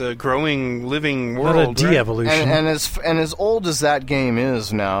process, a growing, living world. Not a right? de-evolution. And as old as that game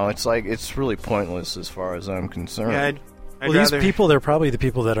is now, it's like it's really pointless as far as I'm concerned. Yeah, I'd Well, these rather... people, they're probably the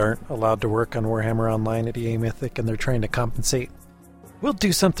people that aren't allowed to work on Warhammer Online at EA Mythic, and they're trying to compensate. We'll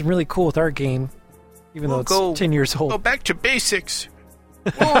do something really cool with our game, even though it's 10 years Go old. back to basics.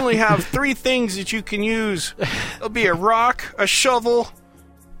 We'll only have 3 things that you can use. There'll be a rock, a shovel,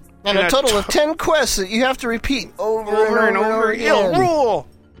 and a total of 10 quests that you have to repeat over and over. again. It'll rule!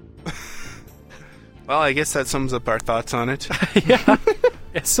 Well, I guess that sums up our thoughts on it. Yeah,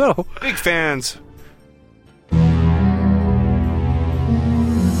 so... Big fans.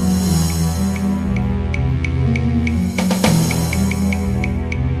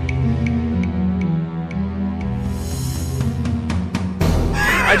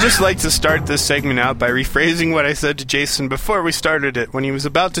 I'd just like to start this segment out by rephrasing what I said to Jason before we started it, when he was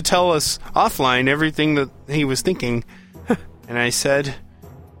about to tell us offline everything that he was thinking. And I said,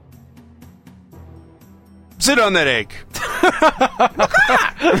 "Sit on that egg."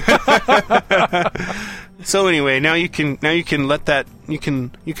 So anyway, now you can let that you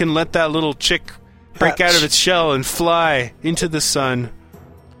can let that little chick break out of its shell and fly into the sun.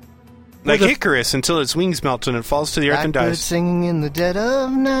 Like Icarus, until its wings melt and it falls to the earth and Blackbird dies. singing in the dead of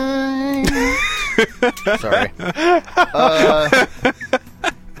night. Sorry.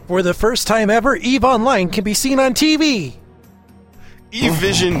 For the first time ever, EVE Online can be seen on TV. Eve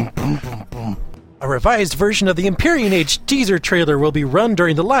Vision. A revised version of the Empyrean Age teaser trailer will be run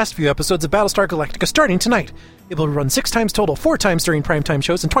during the last few episodes of Battlestar Galactica starting tonight. It will run 6 times total, 4 times during primetime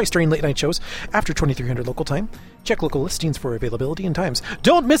shows and twice during late-night shows after 2300 local time. Check local listings for availability and times.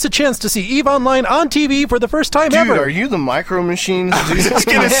 Don't miss a chance to see EVE Online on TV for the first time Dude, ever. are you the Micro Machines dude? I was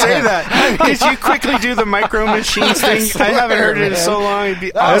going to say that. Did you quickly do the Micro Machines thing? I haven't heard it in so long. It'd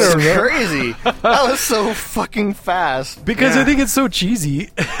be That was awesome. crazy. That was so fucking fast. Because Yeah. I think it's so cheesy.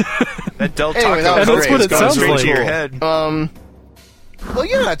 That Del Taco. Anyway, that was And that's great. what it It's going sounds straight like. to your head. Well,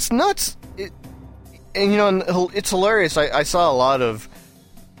 yeah, it's nuts. And you know, it's hilarious. I saw a lot of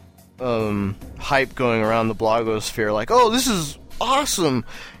hype going around the blogosphere, like, "Oh, this is awesome!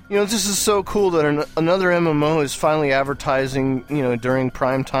 You know, this is so cool that another MMO is finally advertising, you know, during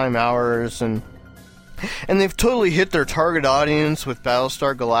primetime hours, and they've totally hit their target audience with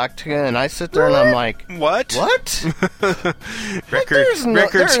Battlestar Galactica." And I sit there and I'm like, What? "What? Record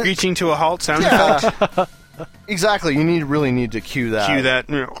there- screeching to a halt sound Yeah. effect. Exactly. You really need to cue that. Cue that.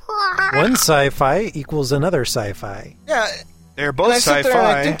 One sci-fi equals another sci-fi. Yeah. They're And both I sit there and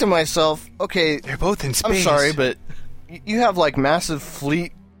I sci-fi. think to myself, okay, They're both in space. I'm sorry, but you have like massive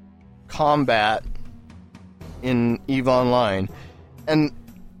fleet combat in EVE Online, and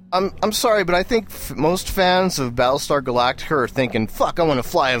I'm sorry, but I think most fans of Battlestar Galactica are thinking, "Fuck, I want to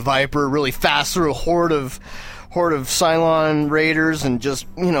fly a Viper really fast through a horde of Cylon raiders and just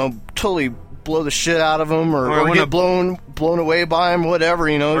totally blow the shit out of them, or get blown away by them, whatever."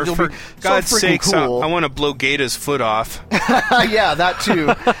 Or It'll for be God's so freaking sakes, cool. I want to blow Gata's foot off. Yeah, that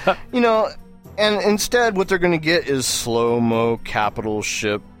too. And instead, what they're going to get is slow-mo capital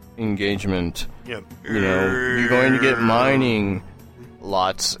ship engagement. Yep. You're going to get mining,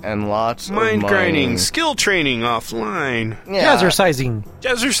 lots and lots of Mind mining. grinding, skill training offline. Yeah. Jazzercising.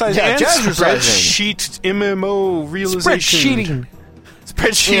 Jazzercising. Yeah, and jazzercising. Spreadsheet MMO realization.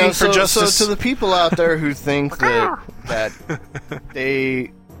 Spreadsheeting for justice. So to the people out there who think that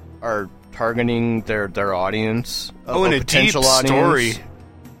they are targeting their audience, and a deep potential audience, story.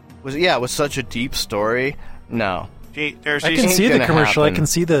 with such a deep story, no. I can see the commercial. I can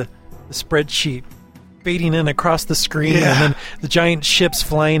see the spreadsheet fading in across the screen, and then the giant ships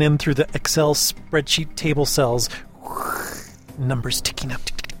flying in through the Excel spreadsheet table cells. Numbers ticking up.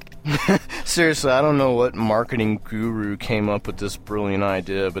 Seriously, I don't know what marketing guru came up with this brilliant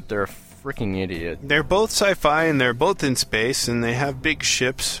idea, but they're a freaking idiot. They're both sci-fi, and they're both in space, and they have big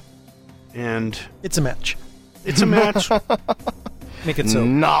ships, and... It's a match. It's a match. Make it so.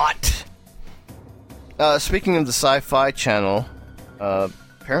 Not! Speaking of the Sci-Fi Channel,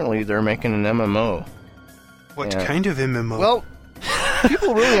 apparently they're making an MMO. What kind of MMO? Well,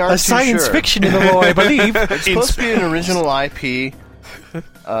 people really aren't A science sure. fiction MMO, I believe. It's supposed to be an original IP.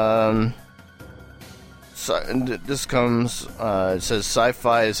 This comes, it says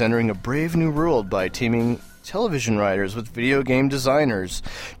Sci-Fi is entering a brave new world by teaming television writers with video game designers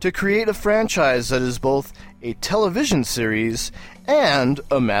to create a franchise that is both a television series and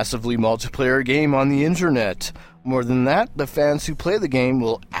a massively multiplayer game on the internet. More than that, the fans who play the game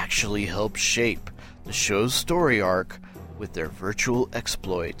will actually help shape the show's story arc with their virtual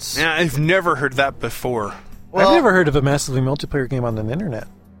exploits. Yeah, I've never heard that before. Well, I've never heard of a massively multiplayer game on the internet.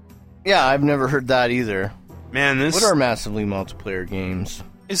 Yeah, I've never heard that either. Man, this... What are massively multiplayer games?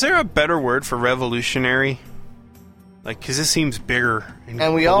 Is there a better word for revolutionary? Like, because this seems bigger.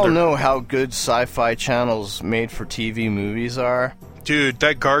 And we all older. know how good Sci-Fi channels made for TV movies are. Dude,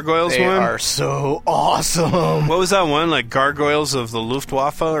 that Gargoyles They one? are so awesome. What was that one? Like Gargoyles of the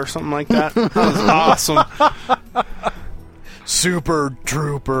Luftwaffe or something like that? That was awesome. Super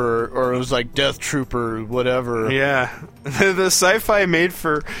Trooper, or it was like Death Trooper, whatever. Yeah. The sci-fi made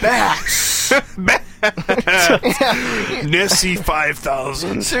for... Bats! Nessie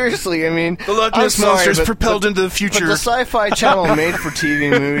 5000. Seriously, I mean... The Loch Ness I'm sorry, Monster is but- propelled into the But future. the Sci-Fi Channel made for TV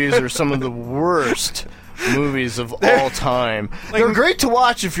movies are some of the worst movies of all time. They're great to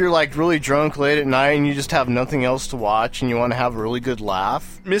watch if you're like really drunk late at night and you just have nothing else to watch and you want to have a really good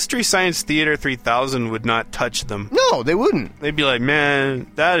laugh. Mystery Science Theater 3000 would not touch them. No, they wouldn't. They'd be like,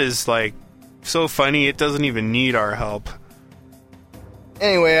 man, that is like so funny, it doesn't even need our help.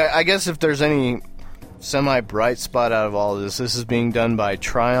 Anyway, I guess if there's any semi-bright spot out of all of this is being done by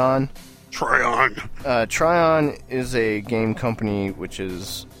Trion. Tryon. Trion is a game company which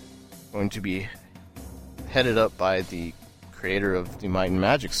is going to be headed up by the creator of the Might and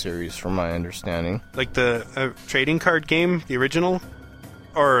Magic series, from my understanding. Like the trading card game, the original?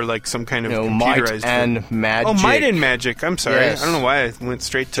 Or like some kind of Might computerized... and Magic. Oh, Might and Magic. I'm sorry. Yes. I don't know why I went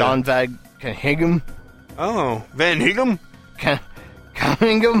straight to... John Van Higgum. Oh, Van Higgum?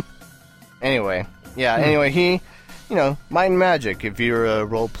 Cunningham. Anyway, he, Might and Magic. If you're a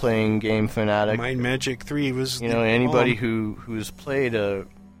role-playing game fanatic, Might and Magic 3 was... anybody who's played a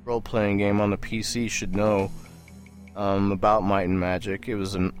role-playing game on the PC should know about Might and Magic.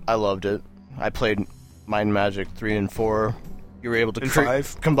 I loved it. I played Might and Magic 3 and 4. You were able to And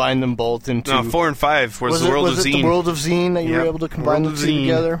 5? combine them both into... No, 4 and 5 was the World of Was it Zine. the World of Zine that you were Yep. able to combine the World two of Zine.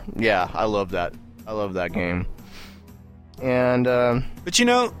 together? Yeah, I love that. I love that game. And, But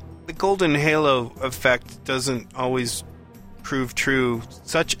the Golden Halo effect doesn't always prove true,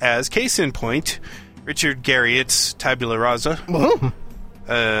 such as, case in point, Richard Garriott's Tabula Rasa.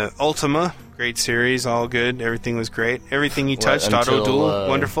 Ultima, great series, all good, everything was great. Everything he touched, until, Auto Duel,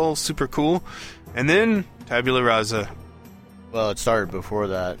 wonderful, super cool. And then Tabula Rasa. well, it started before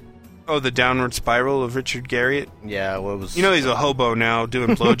that. Oh, the downward spiral of Richard Garriott? Yeah, what was... He's a hobo now,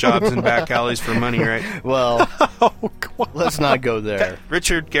 doing blowjobs in back alleys for money, right? Well, let's not go there.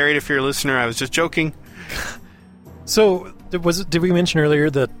 Richard Garriott, if you're a listener, I was just joking. So, did we mention earlier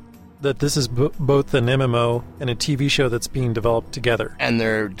that this is both an MMO and a TV show that's being developed together? And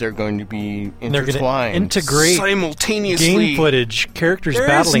they're going to be And they're going to intertwined. integrate Simultaneously. game footage, characters There is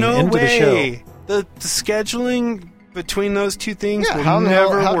battling no into way. the show. The scheduling between those two things Yeah, will how in the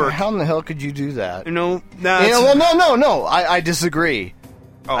never hell, work. How in the hell could you do that? No, No. I disagree.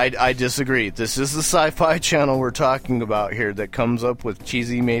 Oh. I disagree. This is the Sci-Fi Channel we're talking about here that comes up with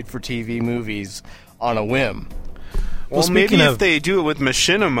cheesy made-for-TV movies on a whim. Well, speaking maybe of- if they do it with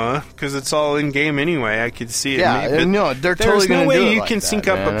Machinima, because it's all in game anyway, I could see it. Yeah, Maybe, no, they're there's totally no going to way do it you like can that, sync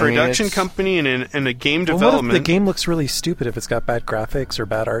up man. I a mean, production it's- company and a game Well, what development. if the game looks really stupid if it's got bad graphics or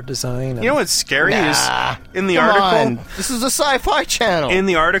bad art design? You know what's scary Nah, is in the come article. on. This is the Sci-Fi Channel. In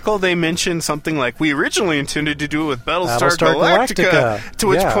the article, they mentioned something like, "We originally intended to do it with Battlestar Battlestar Galactica." To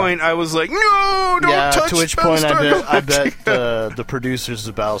which yeah. point, I was like, "No, don't yeah, touch to which point Battlestar I bet Galactica." the producers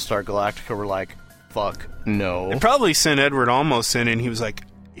of Battlestar Galactica were like, "Fuck no." They probably sent Edward Olmos in, and he was like,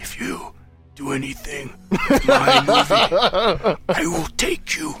 "If you do anything with my movie, I will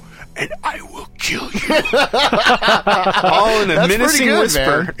take you and I will kill you." All in a That's pretty menacing good,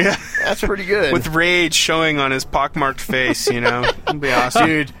 whisper. man. Yeah. That's pretty good. With rage showing on his pockmarked face, It'd be awesome.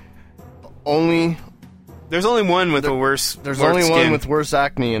 Dude, There's only one with a worse there's worse only skin. one with worse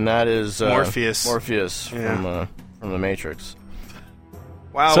acne, and that is Morpheus. Morpheus Yeah. from The Matrix.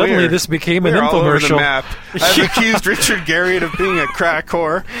 Wow, Suddenly we're- this became an we're all over the infomercial. map. I've accused Richard Garriott of being a crack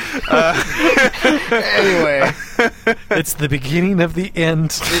whore. Anyway, It's the beginning of the end.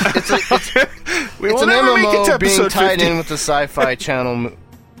 it's We an will never make it MMO to being episode tied 50. in with the Sci-Fi Channel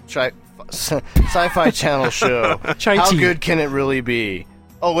Sci-Fi Channel show. Chai How tea. good can it really be?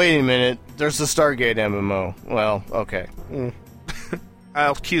 Oh, wait a minute. There's the Stargate MMO. Well, okay.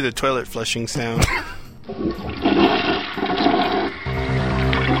 I'll cue the toilet flushing sound.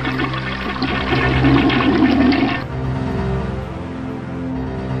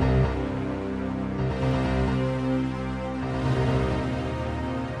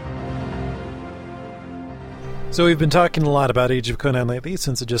 So we've been talking a lot about Age of Conan lately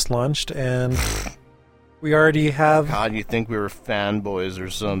since it just launched, and we already have... God, you think we were fanboys or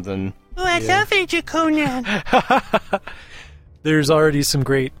something? Oh, I love Age of Conan. There's already some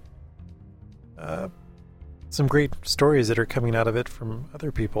great stories that are coming out of it from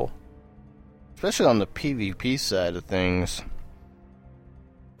other people. Especially on the PvP side of things.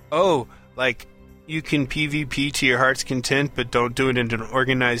 Oh, like you can PvP to your heart's content, but don't do it in an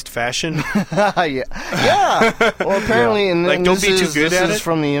organized fashion. Yeah. Well, apparently, and Like, then don't this be too is- good this at is it?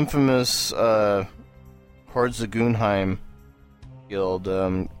 from the infamous Hordes of Gunheim Guild.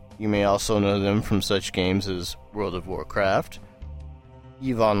 You may also know them from such games as World of Warcraft,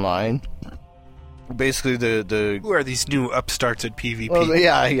 EVE Online. Basically, the Who are these new upstarts at PvP? well,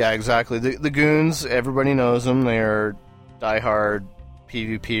 yeah, exactly. The goons, everybody knows them. They are diehard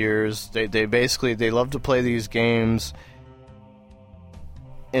PvPers. They basically they love to play these games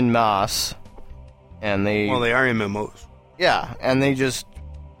en masse, and they Well, they are MMOs. yeah, and they just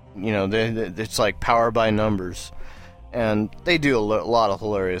it's like power by numbers, and they do a lot of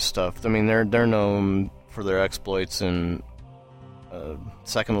hilarious stuff. I mean, they're known for their exploits in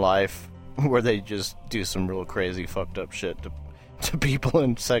Second Life, where they just do some real crazy fucked up shit to people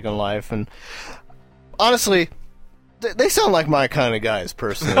in Second Life, and honestly, they sound like my kind of guys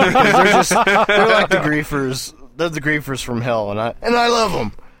personally. Because they're like the griefers. They're the griefers from hell, and I love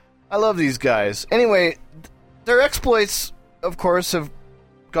them. I love these guys. Anyway, their exploits, of course, have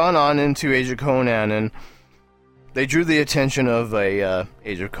gone on into Age of Conan, and they drew the attention of a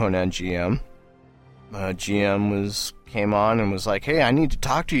Age of Conan GM. GM came on and was like, "Hey, I need to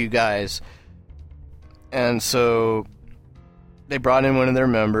talk to you guys." And so they brought in one of their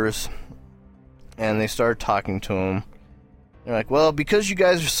members, and they started talking to him. They're like, "Well, because you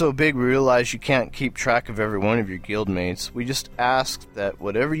guys are so big, we realize you can't keep track of every one of your guildmates. We just ask that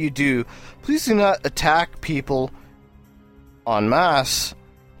whatever you do, please do not attack people en masse,"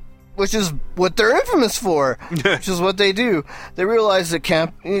 which is what they're infamous for, which is what they do. They realize that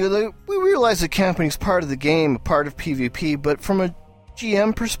we realize that camping is part of the game, a part of PvP, but from a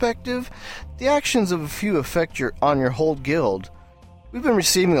GM perspective, the actions of a few affect your whole guild. We've been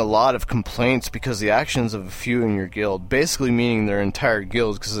receiving a lot of complaints because the actions of a few in your guild, basically meaning their entire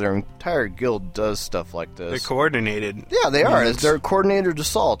guild, because their entire guild does stuff like They're this. coordinated. Yeah, they are. Units. They're coordinated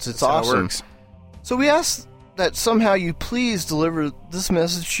assaults. It's That's how it awesome. works. So we ask that somehow you please deliver this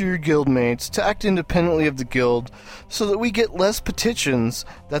message to your guildmates to act independently of the guild so that we get less petitions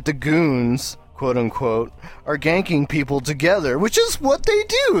that the goons, quote unquote, are ganking people together, which is what they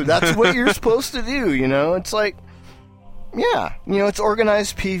do. That's what you're supposed to do, It's like, yeah, it's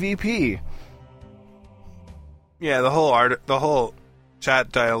organized PvP. Yeah, the whole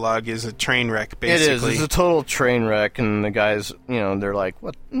chat dialogue is a train wreck, basically. It is. It's a total train wreck, and the guys, they're like,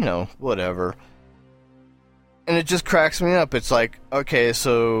 what, whatever. And it just cracks me up. It's like, okay,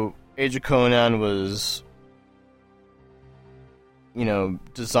 so Age of Conan was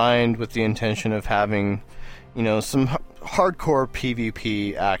designed with the intention of having, some hardcore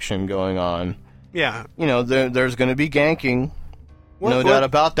PvP action going on. Yeah. There's going to be ganking. No doubt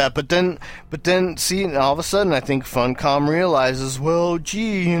about that. But then, see, all of a sudden, I think Funcom realizes, well,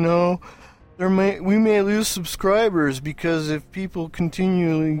 gee, we may lose subscribers because if people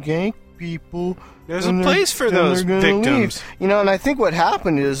continually gank people, there's a place for those victims. And I think what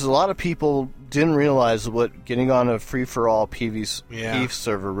happened is a lot of people didn't realize what getting on a free-for-all PvP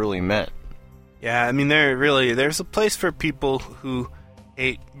server really meant. Yeah, I mean, there's a place for people who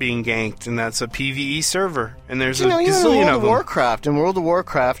hate being ganked, and that's a PvE server. And there's a gazillion of them. Warcraft. In World of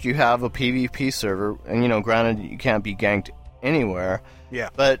Warcraft, you have a PvP server, and granted, you can't be ganked anywhere. Yeah.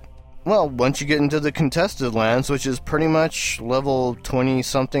 But, well, once you get into the contested lands, which is pretty much level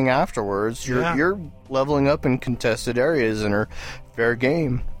 20-something afterwards, you're leveling up in contested areas and are fair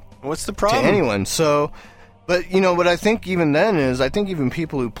game. What's the problem? To anyone. So, but, what I think even then is, I think even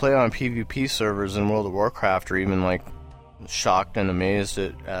people who play on PvP servers in World of Warcraft are even, shocked and amazed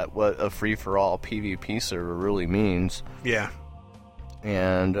at what a free-for-all PvP server really means. Yeah.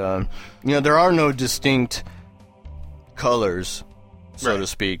 And, there are no distinct colors, so to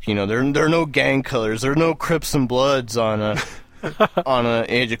speak. There are no gang colors. There are no Crips and Bloods on a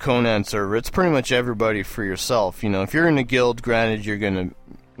Age of Conan server. It's pretty much everybody for yourself. If you're in a guild, granted, you're going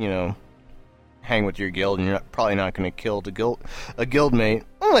to, hang with your guild, and you're probably not going to kill a guildmate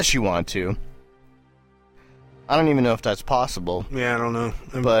unless you want to. I don't even know if that's possible. Yeah, I don't know.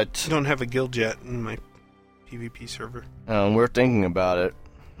 But I don't have a guild yet in my PvP server. We're thinking about it.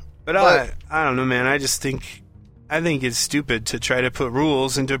 But I don't know, man. I think it's stupid to try to put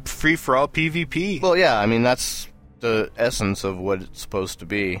rules into free-for-all PvP. Well, yeah, I mean, that's the essence of what it's supposed to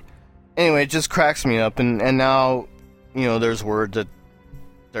be. Anyway, it just cracks me up, and now, there's word that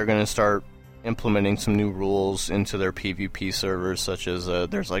they're going to start implementing some new rules into their PvP servers, such as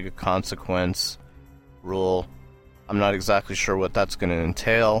there's a consequence rule. I'm not exactly sure what that's going to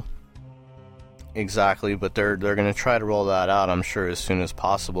entail exactly, but they're going to try to roll that out, I'm sure, as soon as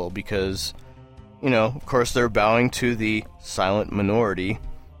possible, because, of course, they're bowing to the silent minority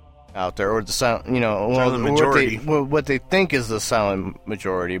out there, or the silent, silent majority. What they think is the silent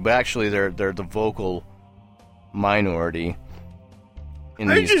majority, but actually they're the vocal minority in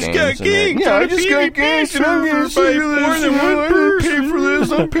these games. Got ganked. I just got ganked, and I'm going to see more than one person. Pay for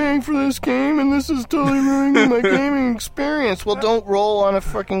this. I'm paying for this game, and this is totally ruining my gaming experience. Well, don't roll on a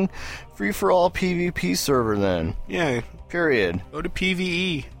fucking free-for-all PvP server then. Yeah. Period. Go to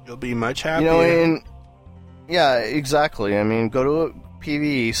PvE. You'll be much happier. Yeah, exactly. I mean, go to a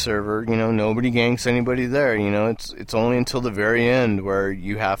PvE server. Nobody ganks anybody there. It's only until the very end where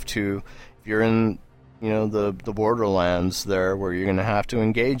you have to, if you're in the borderlands there, where you're going to have to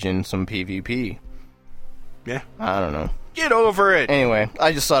engage in some PvP. Yeah. I don't know. Get over it! Anyway,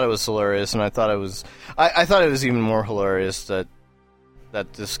 I just thought it was hilarious, and I thought it was even more hilarious that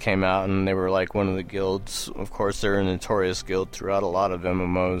this came out, and they were one of the guilds. Of course, they're a notorious guild throughout a lot of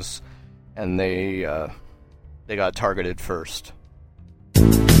MMOs, and they got targeted first.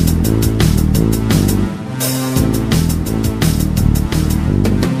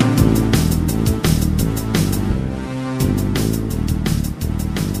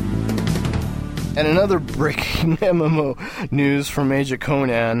 And another breaking MMO news from Age of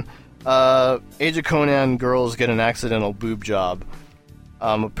Conan. Age of Conan girls get an accidental boob job.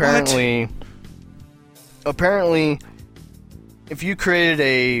 Apparently, if you created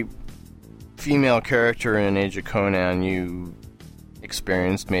a female character in Age of Conan, you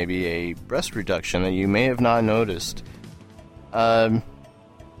experienced maybe a breast reduction that you may have not noticed.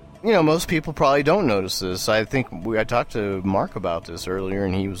 Most people probably don't notice this. I think I talked to Mark about this earlier,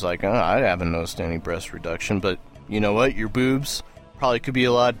 and he was like, I haven't noticed any breast reduction, but you know what? Your boobs probably could be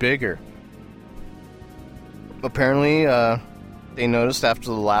a lot bigger. Apparently, they noticed after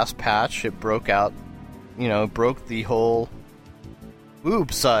the last patch, it broke out, broke the whole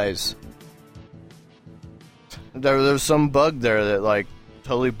boob size. There was some bug there that,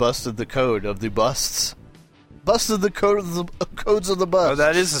 totally busted the code of the busts. Busted the codes of the bust. Oh,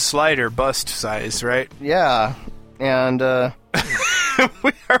 that is a slider bust size, right? Yeah, and I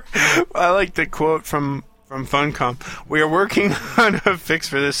like the quote from Funcom. We are working on a fix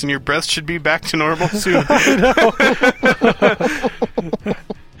for this, and your breast should be back to normal soon.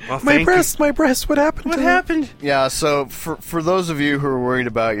 Well, my breast, what happened? What happened? Yeah, so for those of you who are worried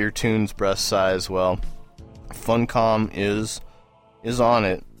about your toon's breast size, well, Funcom is on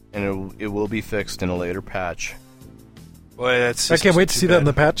it. And it will be fixed in a later patch. Boy, that's I can't wait to see that in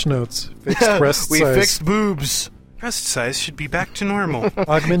the patch notes. Fixed breast we size. fixed boobs. Breast size should be back to normal.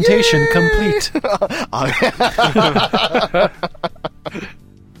 Augmentation complete.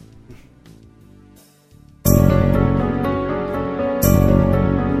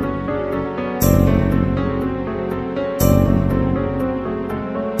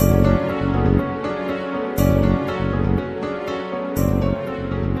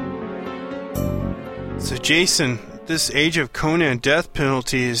 So, Jason, this Age of Conan death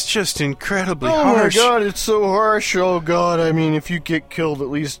penalty is just incredibly Oh harsh. my god, it's so harsh. Oh god, I mean, if you get killed at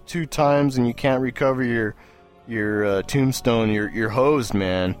least 2 times and you can't recover your tombstone, you're hosed,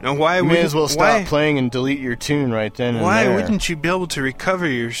 man. Now, why You may wouldn't- as well stop playing and delete your tune right then and Why there. wouldn't you be able to recover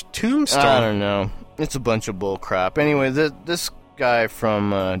your tombstone? I don't know. It's a bunch of bull crap. Anyway, this guy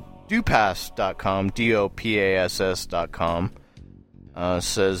from dopass.com, DOPASS.com,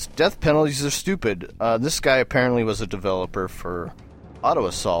 says, death penalties are stupid. This guy apparently was a developer for Auto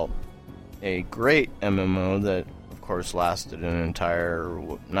Assault, a great MMO that, of course, lasted an entire,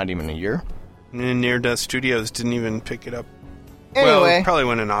 not even a year. And Near Death Studios didn't even pick it up. Anyway, Well, it probably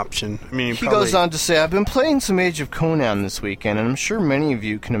wasn't an option. I mean, he goes on to say, I've been playing some Age of Conan this weekend, and I'm sure many of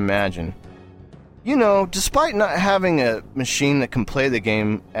you can imagine. You know, despite not having a machine that can play the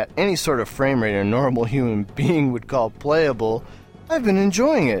game at any sort of frame rate a normal human being would call playable, I've been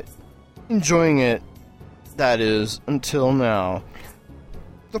enjoying it. Enjoying it, that is, until now.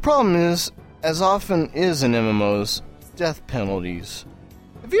 The problem is, as often is in MMOs, death penalties.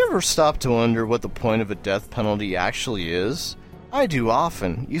 Have you ever stopped to wonder what the point of a death penalty actually is? I do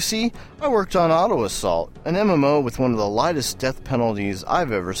often. You see, I worked on Auto Assault, an MMO with one of the lightest death penalties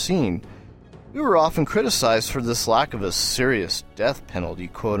I've ever seen. We were often criticized for this lack of a serious death penalty,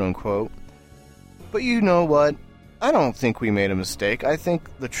 quote-unquote. But you know what? I don't think we made a mistake. I think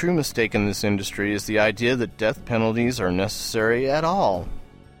the true mistake in this industry is the idea that death penalties are necessary at all.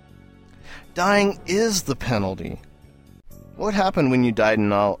 Dying is the penalty. What happened when you died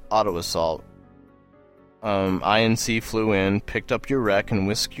in Auto Assault? INC flew in, picked up your wreck, and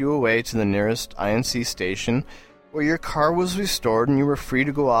whisked you away to the nearest INC station, where your car was restored and you were free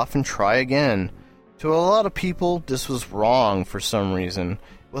to go off and try again. To a lot of people, this was wrong for some reason.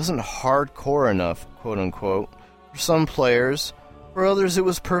 It wasn't hardcore enough, quote-unquote. For some players, for others it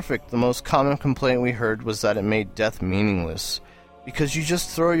was perfect. The most common complaint we heard was that it made death meaningless, because you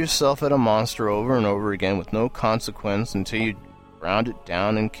just throw yourself at a monster over and over again with no consequence until you ground it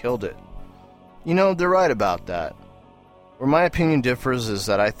down and killed it. You know, they're right about that. Where my opinion differs is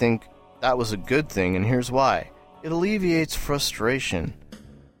that I think that was a good thing, and here's why. It alleviates frustration.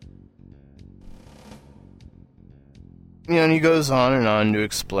 You know, and he goes on and on to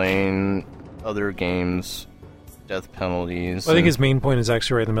explain other games' death penalties. Well, I think his main point is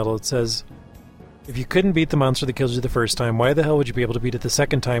actually right in the middle. It says, if you couldn't beat the monster that killed you the first time, why the hell would you be able to beat it the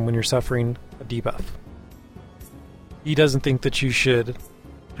second time when you're suffering a debuff? He doesn't think that you should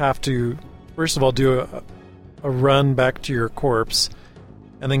have to, first of all, do a run back to your corpse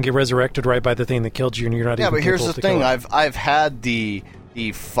and then get resurrected right by the thing that killed you, and you're not even but here's capable the to kill thing. it. I've had the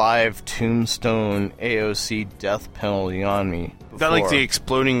 5 tombstone AOC death penalty on me before. Is that like the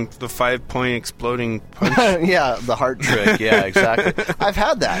 5-point exploding punch? Yeah, the heart trick. Yeah, exactly. I've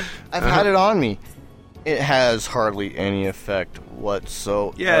had that. I've had it on me. It has hardly any effect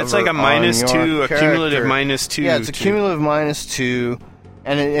whatsoever. Yeah, it's like a on -2, your a cumulative character. -2. Yeah, it's a cumulative -2,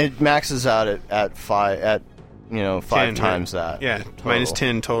 and it maxes out at 5 10, times right? that. Yeah, total.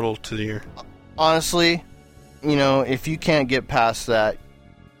 -10 total to your. Honestly, you know, if you can't get past that,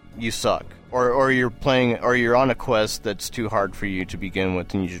 you suck. Or you're playing, or you're on a quest that's too hard for you to begin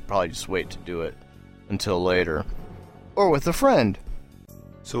with, and you should probably just wait to do it until later, or with a friend.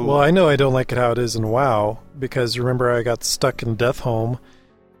 So Well, I know I don't like it how it is in WoW, because remember I got stuck in Death Home,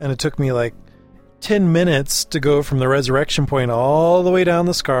 and it took me like 10 minutes to go from the resurrection point all the way down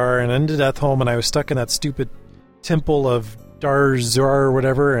the Scar and into Death Home, and I was stuck in that stupid temple of Darzar or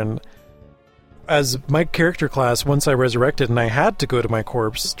whatever, and as my character class, once I resurrected and I had to go to my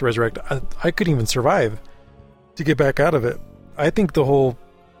corpse to resurrect, I couldn't even survive to get back out of it. I think the whole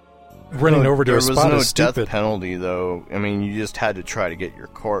running over to a spot There is was no stupid. death penalty, though. I mean, you just had to try to get your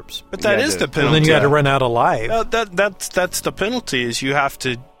corpse. But You that had is to- the And penalty. then you had to run out alive. That's the penalty. Is you have to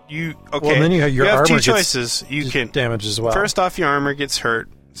okay. Well, and then you have your have armor two gets choices. You can damage as well. First off, your armor gets hurt.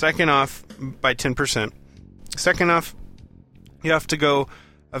 Second off, by 10%. Second off, you have to go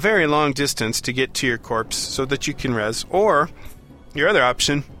a very long distance to get to your corpse so that you can res. Or your other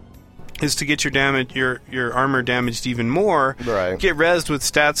option is to get your armor damaged even more. Right. Get rezzed with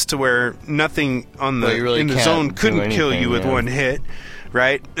stats to where nothing on Well, you really in the can't zone do couldn't kill anything, you with yeah. one hit.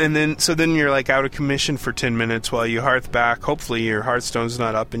 right? And then you're like out of commission for 10 minutes while you hearth back. Hopefully your Hearthstone's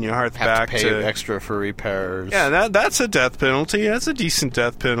not up and you hearth Have back to pay extra for repairs. Yeah, that's a death penalty. That's a decent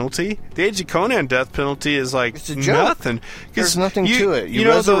death penalty. The Age of Conan death penalty is like It's a joke. nothing. There's nothing to it. You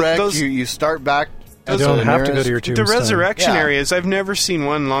resurrect, you start back. You don't have to go to your tombstone. The resurrection Yeah. areas, I've never seen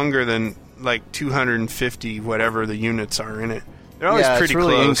one longer than like 250, whatever the units are in it. They're always Yeah, it's pretty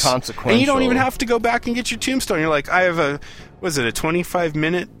really close. inconsequential. And you don't even have to go back and get your tombstone. You're like, I have a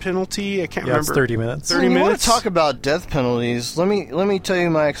 25-minute penalty? I can't Yeah, remember. it's 30 minutes. 30 You want minutes? to talk about death penalties? Let me tell you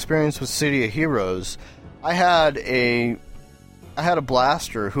my experience with City of Heroes. I had a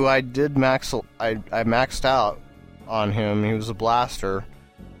blaster who I maxed out on him. He was a blaster,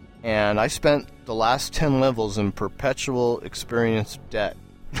 and I spent the last 10 levels in perpetual experience debt.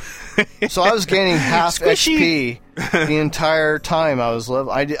 So I was gaining half Squishy. XP the entire time I was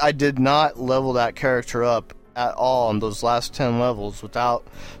level. I did not level that character up at all on those last 10 levels without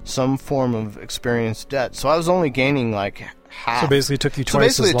some form of experience debt. So I was only gaining like half. So basically, it took you So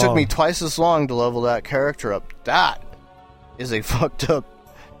twice basically, as it long. took me twice as long to level that character up. That is a fucked up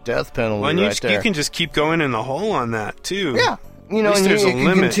death penalty Well, and right there. you can just keep going in the hole on that, too. Yeah. You know, At least and there's you a can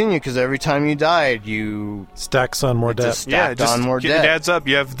limit. continue because every time you died, you Stacks on more debt. just stacked on more it debt. adds up.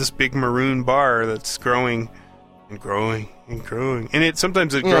 You have this big maroon bar that's growing and growing and growing. And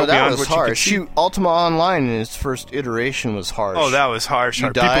sometimes it You grows know, that beyond was what you could harsh. see. Shoot, Ultima Online in its first iteration was harsh. Oh, that was harsh. You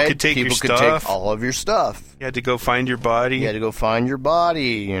People died, could take your people could stuff. take all of your stuff. You had to go find your body. You had to go find your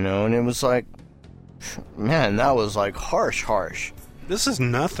body, you know, and it was like, man, that was like harsh. This is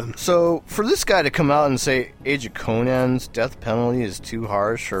nothing. So, for this guy to come out and say Age of Conan's death penalty is too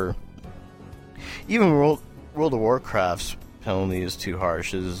harsh, or even World of Warcraft's penalty is too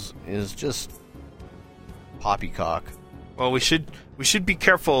harsh, is just poppycock. Well, we should be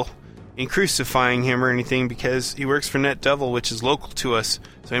careful in crucifying him or anything because he works for NetDevil, which is local to us.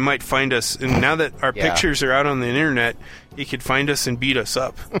 So he might find us. And now that our Yeah. pictures are out on the internet, he could find us and beat us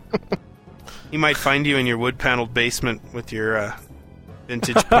up. He might find you in your wood-paneled basement with your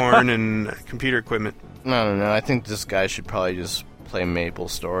vintage porn and computer equipment. I don't know. I think this guy should probably just play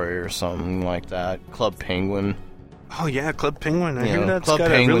MapleStory or something like that. Club Penguin. Oh yeah, Club Penguin. I You hear know, that's Club got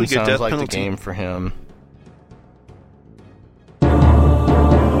Penguin a really good sounds death like penalty. the game for him.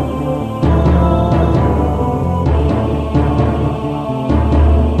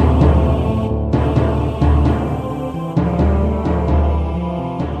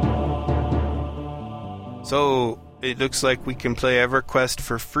 So it looks like we can play EverQuest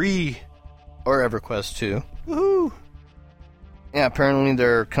for free. Or EverQuest 2. Woohoo! Yeah, apparently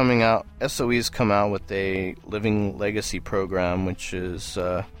they're coming out. SOE's come out with a Living Legacy program, which is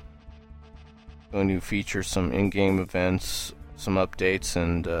going to feature some in-game events, some updates,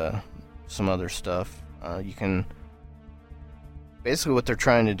 and some other stuff. You can. Basically, what they're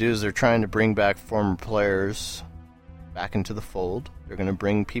trying to do is they're trying to bring back former players back into the fold. They're going to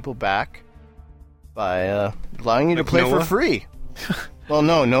bring people back by allowing you to Like play Noah? for free. Well,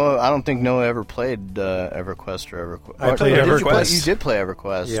 no, Noah. I don't think Noah ever played EverQuest or EverQuest. I played Did you play- EverQuest. You did play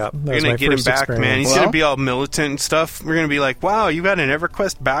EverQuest. Yeah, that We're was gonna my get him first back, experience. man. He's Well- gonna be all militant and stuff. We're gonna be like, "Wow, you got an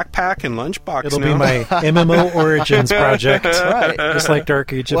EverQuest backpack and lunchbox It'll now." be my MMO Origins project, Right. just like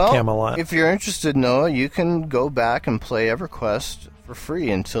Dark Age of Well, Camelot. if you're interested, Noah, you can go back and play EverQuest for free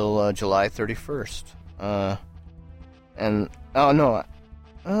until July 31st. And oh no,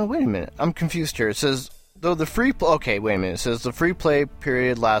 wait a minute, I'm confused here. It says though the free okay, wait a minute. It says the free play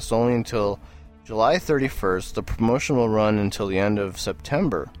period lasts only until July 31st. The promotion will run until the end of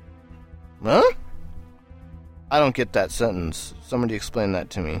September. Huh? I don't get that sentence. Somebody explain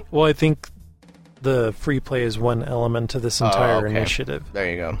that to me. Well, I think the free play is one element to this entire okay. initiative. There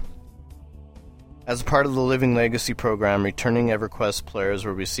you go. As a part of the Living Legacy program, returning EverQuest players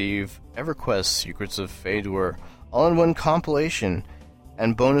will receive EverQuest Secrets of Fador all-in-one compilation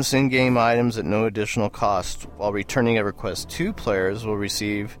and bonus in-game items at no additional cost, while returning EverQuest 2 players will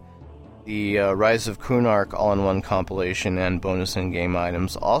receive the Rise of Kunark all-in-one compilation and bonus in-game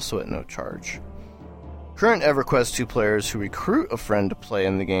items also at no charge. Current EverQuest 2 players who recruit a friend to play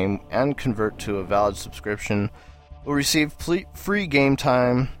in the game and convert to a valid subscription will receive free game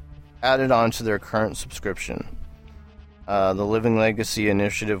time added on to their current subscription. The Living Legacy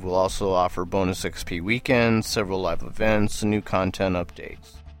initiative will also offer bonus XP weekends, several live events, and new content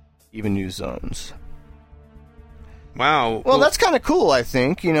updates, even new zones. Wow. Well, that's kind of cool, I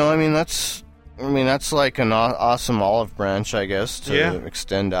think. You know, I mean, that's like an awesome olive branch, I guess, to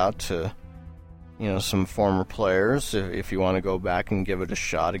extend out to, you know, some former players if you want to go back and give it a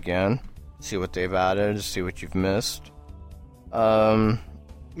shot again, see what they've added, see what you've missed.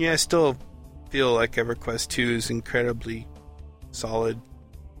 Yeah, I still feel like EverQuest 2 is incredibly solid.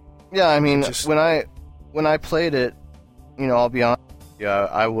 Yeah, I mean, Just- when I played it, I'll be honest,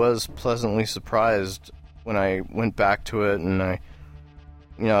 I was pleasantly surprised when I went back to it, and I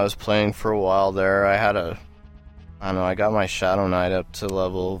was playing for a while there. I got my Shadow Knight up to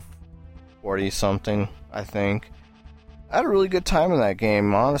level 40-something, I think. I had a really good time in that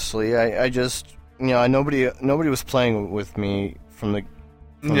game, honestly. I just, nobody was playing with me from the...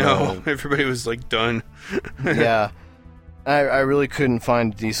 Everybody was like done. Yeah. I really couldn't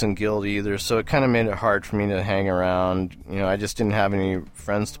find a decent guild either, so it kind of made it hard for me to hang around. I just didn't have any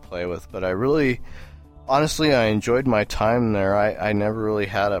friends to play with, but honestly, I enjoyed my time there. I never really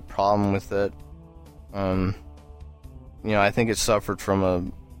had a problem with it. I think it suffered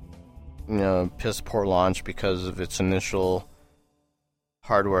from a piss poor launch because of its initial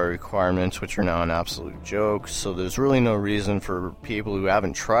hardware requirements, which are now an absolute joke. So there's really no reason for people who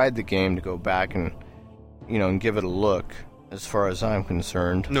haven't tried the game to go back and give it a look, as far as I'm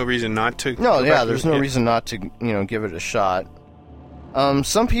concerned. No reason not to. No, yeah, there's no reason not to, give it a shot.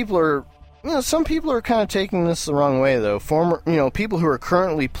 Some people are kind of taking this the wrong way, though. People who are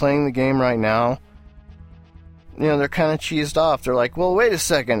currently playing the game right now, they're kind of cheesed off. They're like, well, wait a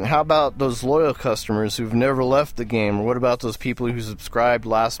second, how about those loyal customers who've never left the game? Or what about those people who subscribed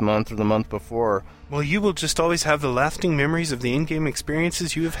last month or the month before? Well, you will just always have the lasting memories of the in-game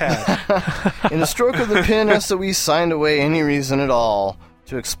experiences you have had. In a stroke of the pen, SOE signed away any reason at all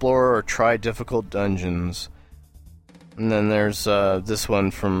to explore or try difficult dungeons. And then there's this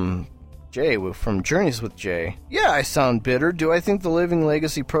one from Jay, from Journeys with Jay. Yeah, I sound bitter. Do I think the Living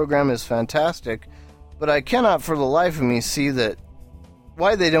Legacy program is fantastic? But I cannot for the life of me see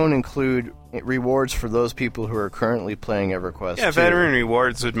why they don't include rewards for those people who are currently playing EverQuest 2. Yeah, veteran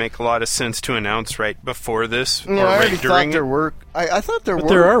rewards would make a lot of sense to announce right before this. I already thought there were. I thought there were.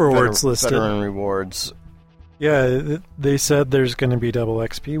 There are rewards listed. Veteran rewards. Yeah, they said there's going to be double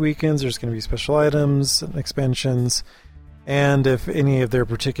XP weekends, there's going to be special items, and expansions, and if any of their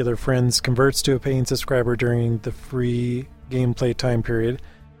particular friends converts to a paying subscriber during the free gameplay time period,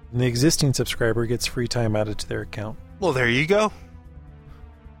 then the existing subscriber gets free time added to their account. Well, there you go.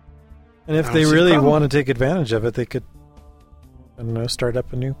 And if they really want to take advantage of it, they could, start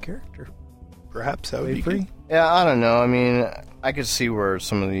up a new character. Perhaps that would be free. good. Yeah, I don't know. I mean, I could see where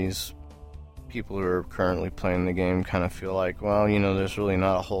some of these people who are currently playing the game kind of feel like, well, there's really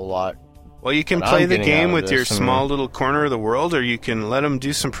not a whole lot. Well, you can play the game with your small little corner of the world, or you can let them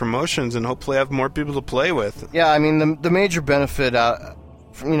do some promotions and hopefully have more people to play with. Yeah, I mean, the major benefit,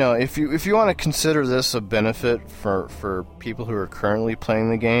 if you want to consider this a benefit for people who are currently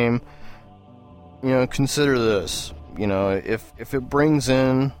playing the game, consider this. If it brings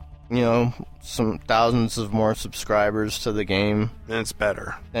in, some thousands of more subscribers to the game, then it's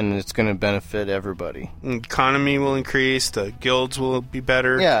better. And it's going to benefit everybody. The economy will increase. The guilds will be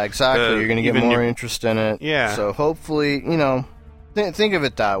better. Yeah, exactly. You're going to get more interest in it. Yeah. So hopefully, think of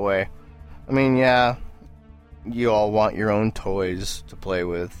it that way. I mean, yeah, you all want your own toys to play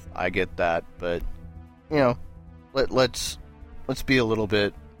with. I get that, but let's be a little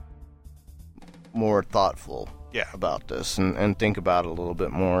bit more thoughtful. Yeah. About this and think about it a little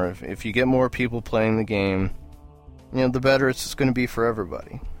bit more. If you get more people playing the game, the better it's going to be for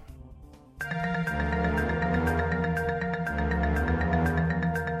everybody.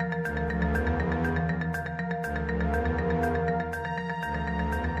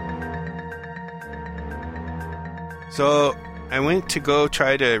 So I went to go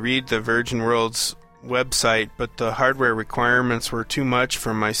try to read the Virgin Worlds website, but the hardware requirements were too much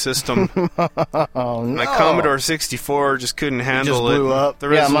for my system. Oh, no. My Commodore 64 just couldn't handle it. Just blew up. The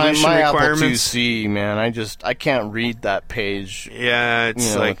resolution my requirements. Apple IIc, man, I can't read that page. Yeah,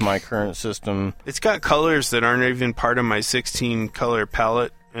 it's like with my current system. It's got colors that aren't even part of my 16 color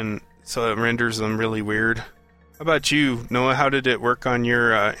palette, and so it renders them really weird. How about you, Noah? How did it work on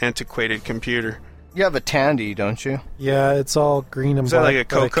your antiquated computer? You have a Tandy, don't you? Yeah, it's all green and Is that black,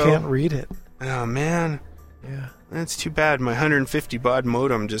 like a but I Coco? can't read it. Oh, man. Yeah. That's too bad. My 150 baud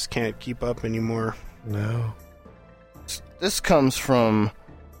modem just can't keep up anymore. No. This comes from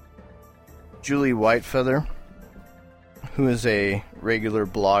Julie Whitefeather, who is a regular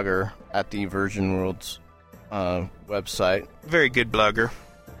blogger at the Virgin Worlds website. Very good blogger,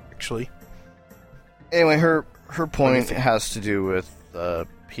 actually. Anyway, her point has to do with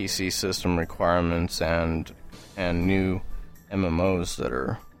PC system requirements and new MMOs that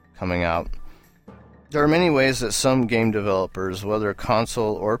are coming out. There are many ways that some game developers, whether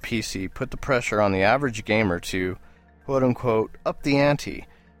console or PC, put the pressure on the average gamer to, quote-unquote, up the ante,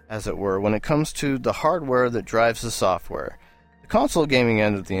 as it were, when it comes to the hardware that drives the software. The console gaming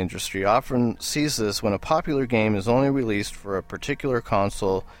end of the industry often sees this when a popular game is only released for a particular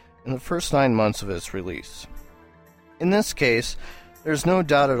console in the first 9 months of its release. In this case, there's no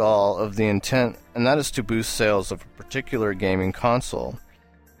doubt at all of the intent, and that is to boost sales of a particular gaming console.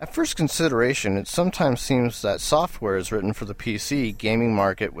 At first consideration, it sometimes seems that software is written for the PC gaming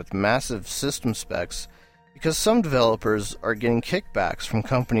market with massive system specs because some developers are getting kickbacks from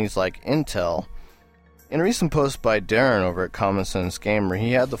companies like Intel. In a recent post by Darren over at Common Sense Gamer,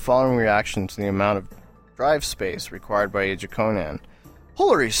 he had the following reaction to the amount of drive space required by Age of Conan.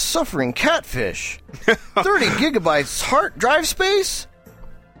 Holy suffering catfish! 30 gigabytes hard drive space?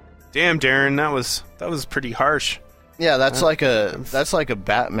 Damn, Darren, that was pretty harsh. Yeah, that's like a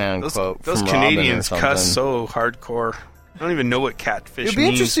Batman quote. Those from Canadians Robin or cuss something. so hardcore. I don't even know what catfish It'd be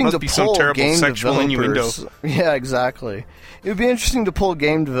means. interesting Must to be pull some terrible game sexual innuendo. developers. Yeah, exactly. It would be interesting to pull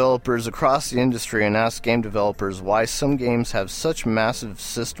game developers across the industry and ask game developers why some games have such massive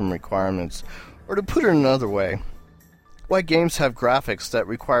system requirements, or to put it another way, why games have graphics that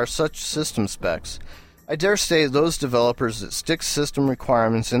require such system specs. I dare say those developers that stick system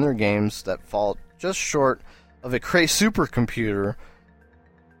requirements in their games that fall just short of a Cray supercomputer,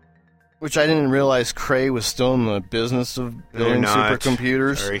 which I didn't realize Cray was still in the business of building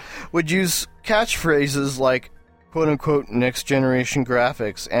supercomputers, Sorry. would use catchphrases like quote-unquote next-generation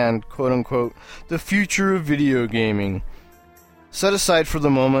graphics and quote-unquote the future of video gaming. Set aside for the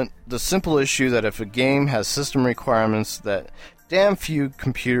moment the simple issue that if a game has system requirements that damn few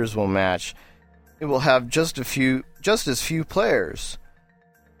computers will match, it will have just as few players.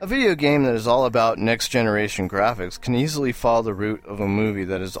 A video game that is all about next-generation graphics can easily follow the route of a movie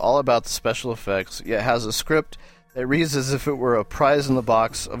that is all about the special effects, yet has a script that reads as if it were a prize in the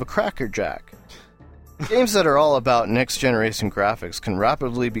box of a Cracker Jack. Games that are all about next-generation graphics can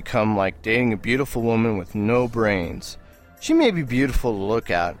rapidly become like dating a beautiful woman with no brains. She may be beautiful to look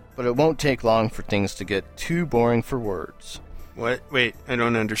at, but it won't take long for things to get too boring for words. What? Wait, I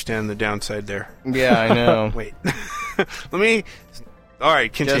don't understand the downside there. Yeah, I know. Wait. Let me... All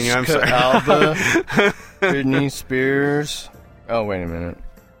right, continue. Jessica I'm sorry. Alba, Britney Spears. Oh, wait a minute.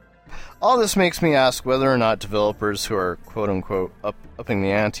 All this makes me ask whether or not developers who are quote-unquote upping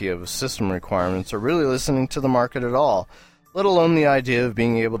the ante of system requirements are really listening to the market at all, let alone the idea of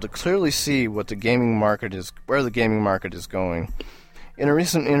being able to clearly see what the gaming market is, where the gaming market is going. In a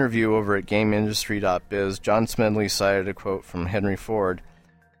recent interview over at GameIndustry.biz, John Smedley cited a quote from Henry Ford.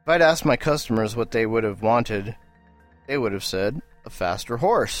 If I'd asked my customers what they would have wanted, they would have said, a faster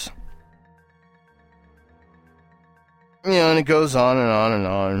horse. You know, and it goes on and on and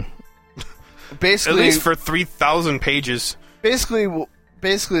on. Basically, At least for 3,000 pages. Basically,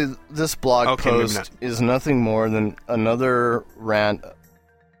 this blog post is nothing more than another rant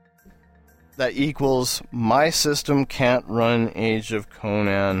that equals my system can't run Age of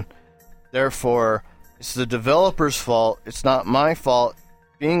Conan. Therefore, it's the developer's fault. It's not my fault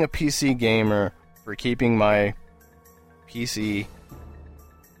being a PC gamer for keeping my PC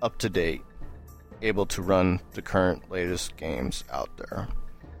up to date, able to run the current latest games out there.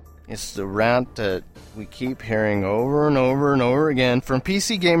 It's the rant that we keep hearing over and over and over again from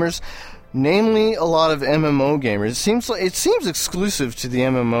PC gamers, namely a lot of MMO gamers. It seems exclusive to the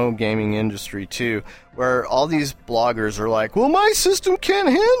MMO gaming industry too, where all these bloggers are like, "Well, my system can't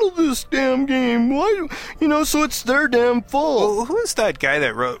handle this damn game. Why? So it's their damn fault." Well, who is that guy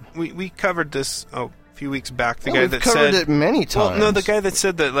that wrote? We covered this a few weeks back. The guy we've that covered said it many times. Well, no, the guy that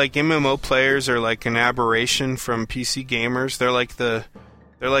said that like MMO players are like an aberration from PC gamers.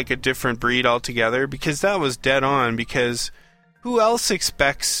 They're like a different breed altogether, because that was dead on. Because who else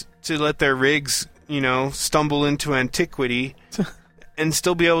expects to let their rigs, stumble into antiquity and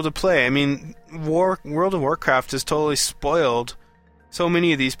still be able to play? I mean, World of Warcraft has totally spoiled so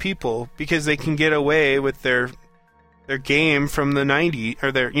many of these people because they can get away with their game from the 90s,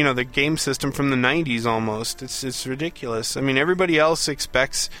 or their game system from the 90s almost. It's ridiculous. I mean, everybody else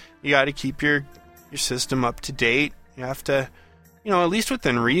expects you got to keep your system up to date. You have to, at least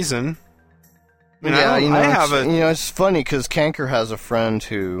within reason. I mean, it's funny because Kanker has a friend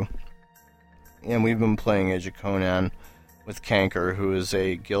who, and we've been playing Age of Conan with Kanker, who is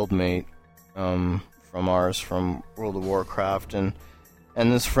a guildmate from World of Warcraft, and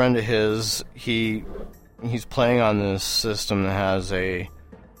this friend of his, he's playing on this system that has I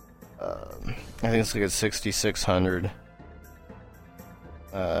think it's like a 6600.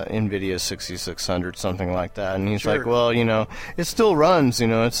 NVIDIA 6600, something like that, and he's like, well, it still runs,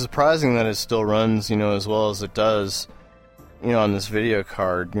 it's surprising that it still runs, as well as it does, on this video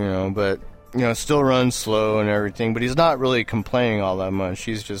card, but, it still runs slow and everything, but he's not really complaining all that much.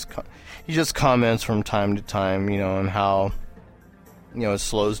 He just comments from time to time, on how it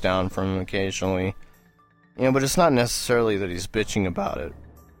slows down for him occasionally. But it's not necessarily that he's bitching about it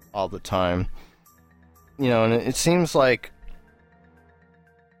all the time. And it seems like,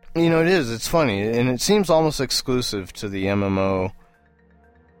 it is. It's funny, and it seems almost exclusive to the MMO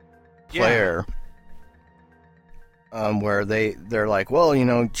player. Where they're like, well,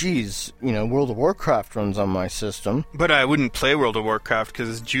 geez, World of Warcraft runs on my system. But I wouldn't play World of Warcraft because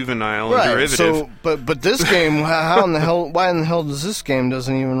it's juvenile and derivative. So, but this game, why in the hell does this game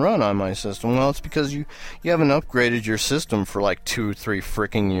doesn't even run on my system? Well, it's because you haven't upgraded your system for like 2 or 3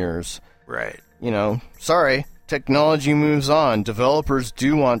 freaking years. Right. Sorry, technology moves on. Developers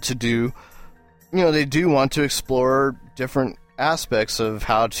do want to do, they do want to explore different aspects of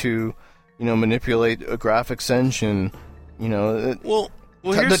how to manipulate a graphics engine.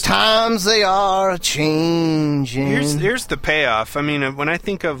 The times they are changing. Here's the payoff. I mean, when I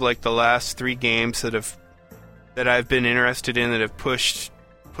think of like the last 3 games that I've been interested in that have pushed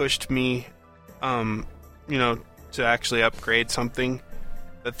me, to actually upgrade something,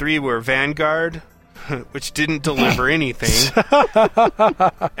 the 3 were Vanguard, which didn't deliver anything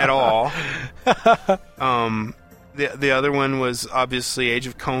at all. The other one was obviously Age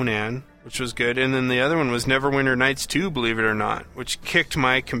of Conan, which was good, and then the other one was Neverwinter Nights 2, believe it or not, which kicked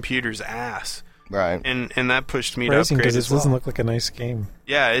my computer's ass. Right. And that pushed me Surprising, to upgrade because as well. it doesn't look like a nice game.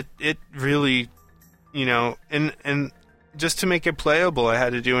 Yeah, it really, and just to make it playable, I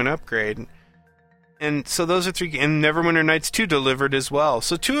had to do an upgrade. And so those are 3, and Neverwinter Nights 2 delivered as well.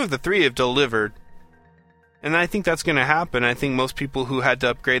 So 2 of the 3 have delivered. And I think that's going to happen. I think most people who had to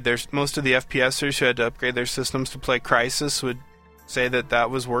upgrade most of the FPSers who had to upgrade their systems to play Crysis would say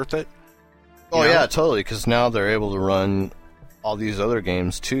that was worth it. Oh, yeah, totally, because now they're able to run all these other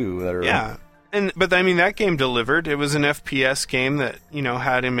games, too. That are But I mean, that game delivered. It was an FPS game that,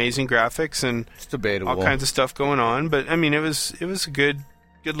 had amazing graphics and it's debatable. all kinds of stuff going on. But, I mean, it was a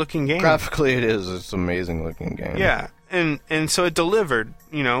good-looking game. Graphically, it is. It's an amazing-looking game. Yeah, and so it delivered.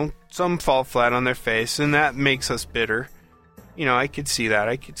 Some fall flat on their face, and that makes us bitter. I could see that.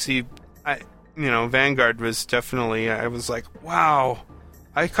 I could see... Vanguard was definitely... I was like, wow...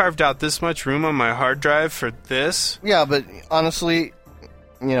 I carved out this much room on my hard drive for this? Yeah, but honestly,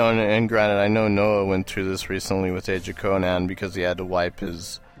 and granted, I know Noah went through this recently with Age of Conan because he had to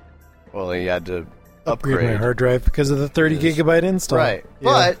he had to upgrade my hard drive because of the 30 gigabyte install. Right.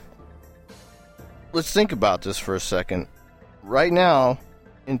 Yeah. But let's think about this for a second. Right now,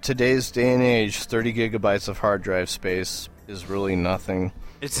 in today's day and age, 30 gigabytes of hard drive space is really nothing.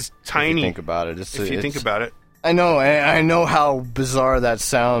 It's tiny. If you think about it. If you think about it. I know how bizarre that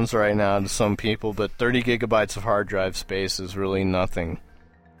sounds right now to some people, but 30 gigabytes of hard drive space is really nothing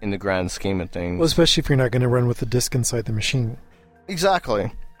in the grand scheme of things. Well, especially if you're not going to run with the disk inside the machine.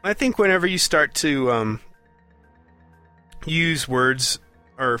 Exactly. I think whenever you start to use words,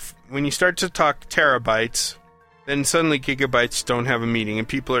 or when you start to talk terabytes, then suddenly gigabytes don't have a meaning, and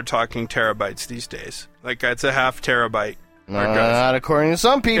people are talking terabytes these days. Like, that's a half terabyte. Not according to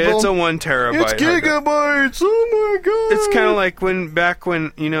some people. It's a 1 terabyte. It's gigabytes. Oh my god! It's kind of like back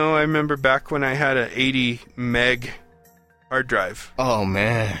when I remember back when I had a 80 meg hard drive. Oh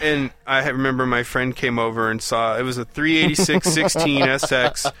man! And I remember my friend came over and saw it was a 386/16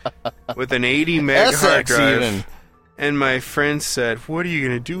 SX with an 80 meg hard drive. Even. And my friend said, "What are you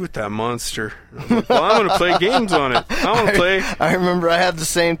going to do with that monster?" I was like, well, I'm going to play games on it. I want to play. I remember I had the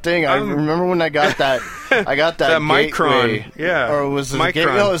same thing. I remember when I got that. I got that Micron. Yeah. Or was it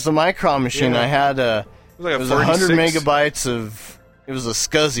Micron? No, it was the Micron machine. Yeah. I had it was 100 megabytes of. It was a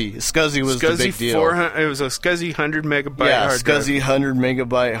SCSI. SCSI was the big deal. It was a SCSI 100 megabyte hard drive. SCSI 100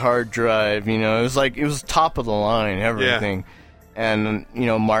 megabyte hard drive. It was top of the line. Everything. Yeah. And,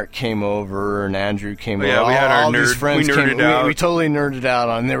 Mark came over and Andrew came over. Yeah, we had our these friends we nerded out. We totally nerded out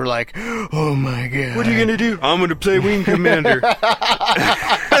on. They were like, "Oh my god, what are you gonna do?" I'm gonna play Wing Commander.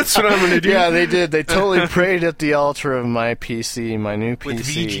 That's what I'm gonna do. Yeah, they did. They totally prayed at the altar of my PC, my new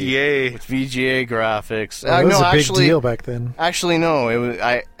PC with VGA, graphics. That was a big deal back then. Actually, no, it was.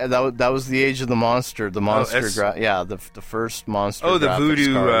 That was the age of the monster. The monster, the first monster. Oh, the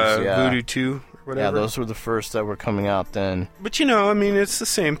Voodoo, Voodoo 2. Whatever. Yeah, those were the first that were coming out then. But it's the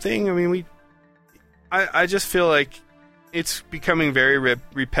same thing. I just feel like it's becoming very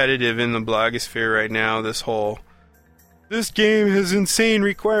repetitive in the blogosphere right now. This game has insane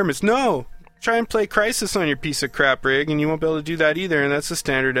requirements. No, try and play Crysis on your piece of crap rig, and you won't be able to do that either. And that's a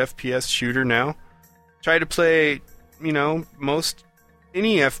standard FPS shooter now. Try to play, any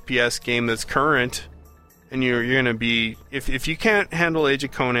FPS game that's current. And you're going to be... If you can't handle Age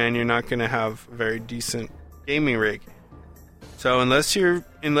of Conan, you're not going to have a very decent gaming rig. So unless you're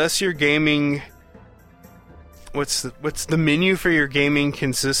gaming what's the menu for your gaming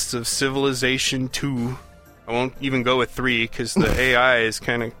consists of Civilization 2. I won't even go with 3 because the AI is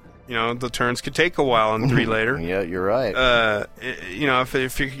kind of, the turns could take a while on 3 later. Yeah, you're right.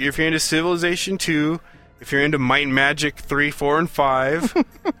 If you're into Civilization 2, if you're into Might and Magic 3, 4, and 5,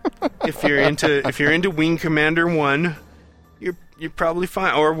 if you're into Wing Commander 1, you're probably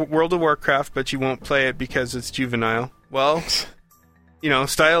fine. Or World of Warcraft, but you won't play it because it's juvenile. Well,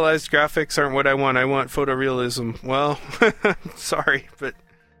 stylized graphics aren't what I want. I want photorealism. Well, sorry, but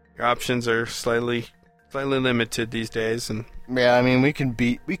your options are slightly limited these days. And yeah, I mean, we can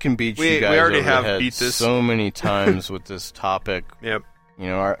beat you guys. We already over have the head beat this so many times with this topic. Yep.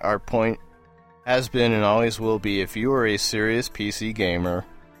 Our point has been and always will be: if you are a serious PC gamer,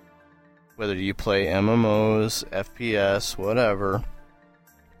 whether you play MMOs, FPS, whatever,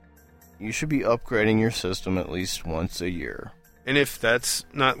 you should be upgrading your system at least once a year. And if that's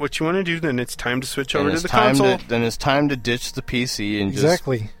not what you want to do, then it's time to switch over to the console. Then it's time to ditch the PC and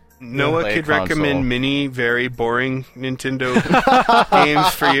Exactly. Noah could recommend many very boring Nintendo games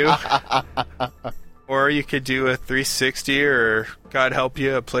for you. Or you could do a 360 or, God help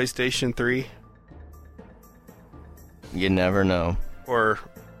you, a PlayStation 3. You never know.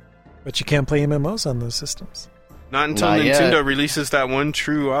 But you can't play MMOs on those systems. Not until Not Nintendo yet. releases that one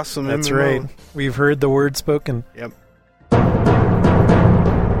true awesome That's MMO. right. We've heard the word spoken. Yep.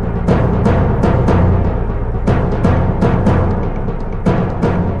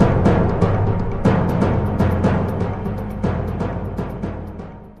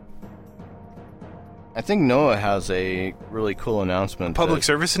 I think Noah has a really cool announcement. Public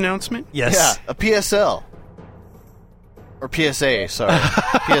service announcement? Yes. Yeah, a PSL. Or PSA, sorry.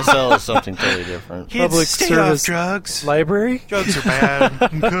 PSL is something totally different. Kids, Public stay service off drugs. Library? Drugs are bad.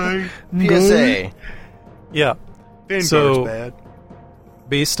 Okay. PSA. Yeah. Vanguard's So- bad.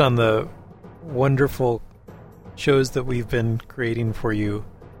 Based on the wonderful shows that we've been creating for you,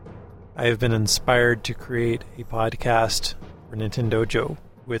 I have been inspired to create a podcast for Nintendo Joe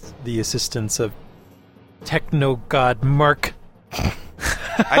with the assistance of Techno God Mark.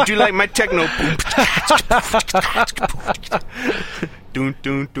 I do like my techno.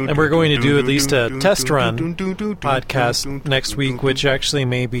 And we're going to do at least a test run podcast next week, which actually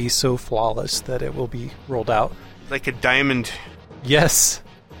may be so flawless that it will be rolled out. Like a diamond. Yes.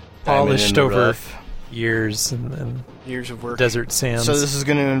 Diamond in Polished the over rough. years and Years of work. desert sands. So this is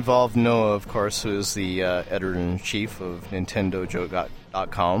going to involve Noah, of course, who is the editor-in-chief of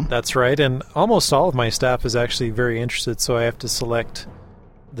NintendoJoe.com. That's right, and almost all of my staff is actually very interested, so I have to select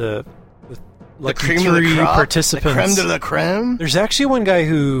the lucky cream of the 3 crop? participants. The creme de la creme? There's actually one guy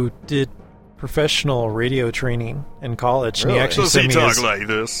who did professional radio training in college, and Really? he actually sent me his, like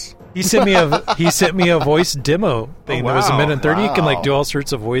this? he sent me a voice demo thing that was a wow. minute 30. You can Wow. do all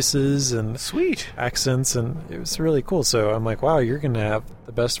sorts of voices and Sweet. accents, and it was really cool. So I'm like, wow, you're gonna have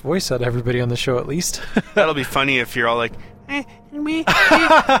the best voice out of everybody on the show at least. That'll be funny if you're all like, we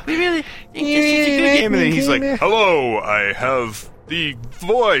really think this is a good game. And then he's like, hello, I have the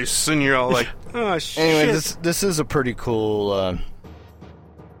voice. And you're all like, oh, shit. Anyway, this is a pretty cool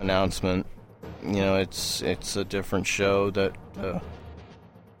announcement. It's a different show that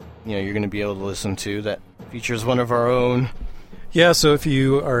you're going to be able to listen to that features one of our own. Yeah, so if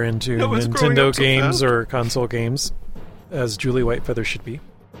you are into Noah's growing Nintendo up so games fast. or console games, as Julie Whitefeather should be,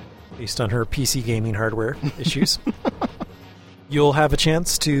 based on her PC gaming hardware issues, you'll have a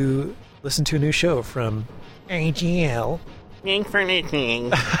chance to listen to a new show from AGL. Thanks for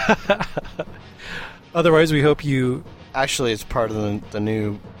listening. Otherwise, we hope you... Actually, it's part of the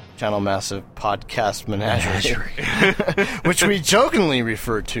new Channel Massive podcast menagerie, which we jokingly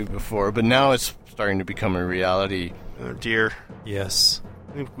referred to before, but now it's starting to become a reality. Oh, dear. Yes.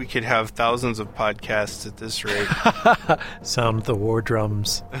 I think we could have thousands of podcasts at this rate. Sound the war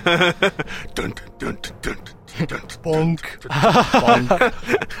drums. Dun, dun, dun, dun, dun, dun. Bonk. Bonk.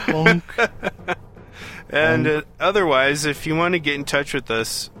 Bonk. And otherwise, if you want to get in touch with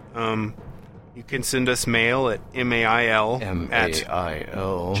us, you can send us mail at mail at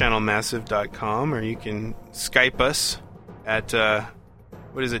MAIL. channelmassive.com, or you can Skype us at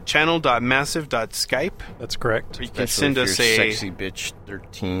channel.massive.skype. That's correct. Or you can Especially send if us you're a sexy bitch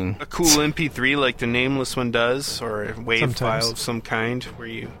 13. cool MP3 like the Nameless one does, or a WAV Sometimes. file of some kind where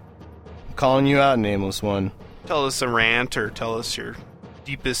you I'm calling you out, Nameless One. tell us a rant or tell us your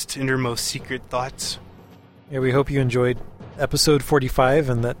deepest, innermost secret thoughts. Yeah, we hope you enjoyed episode 45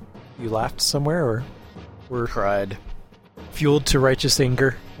 and that you laughed somewhere or were Cried. fueled to righteous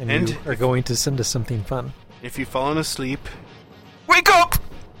anger and you And are going to send us something fun. If you've fallen asleep, wake up!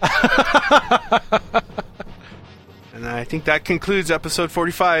 And I think that concludes episode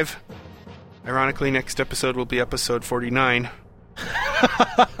 45. Ironically, next episode will be episode 49.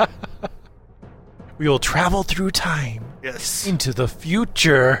 We will travel through time Yes. into the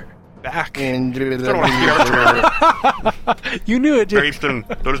future. Back. Into the You knew it, dude. Jason,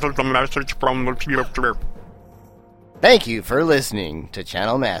 there's a message from the future. Thank you for listening to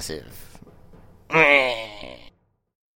Channel Massive.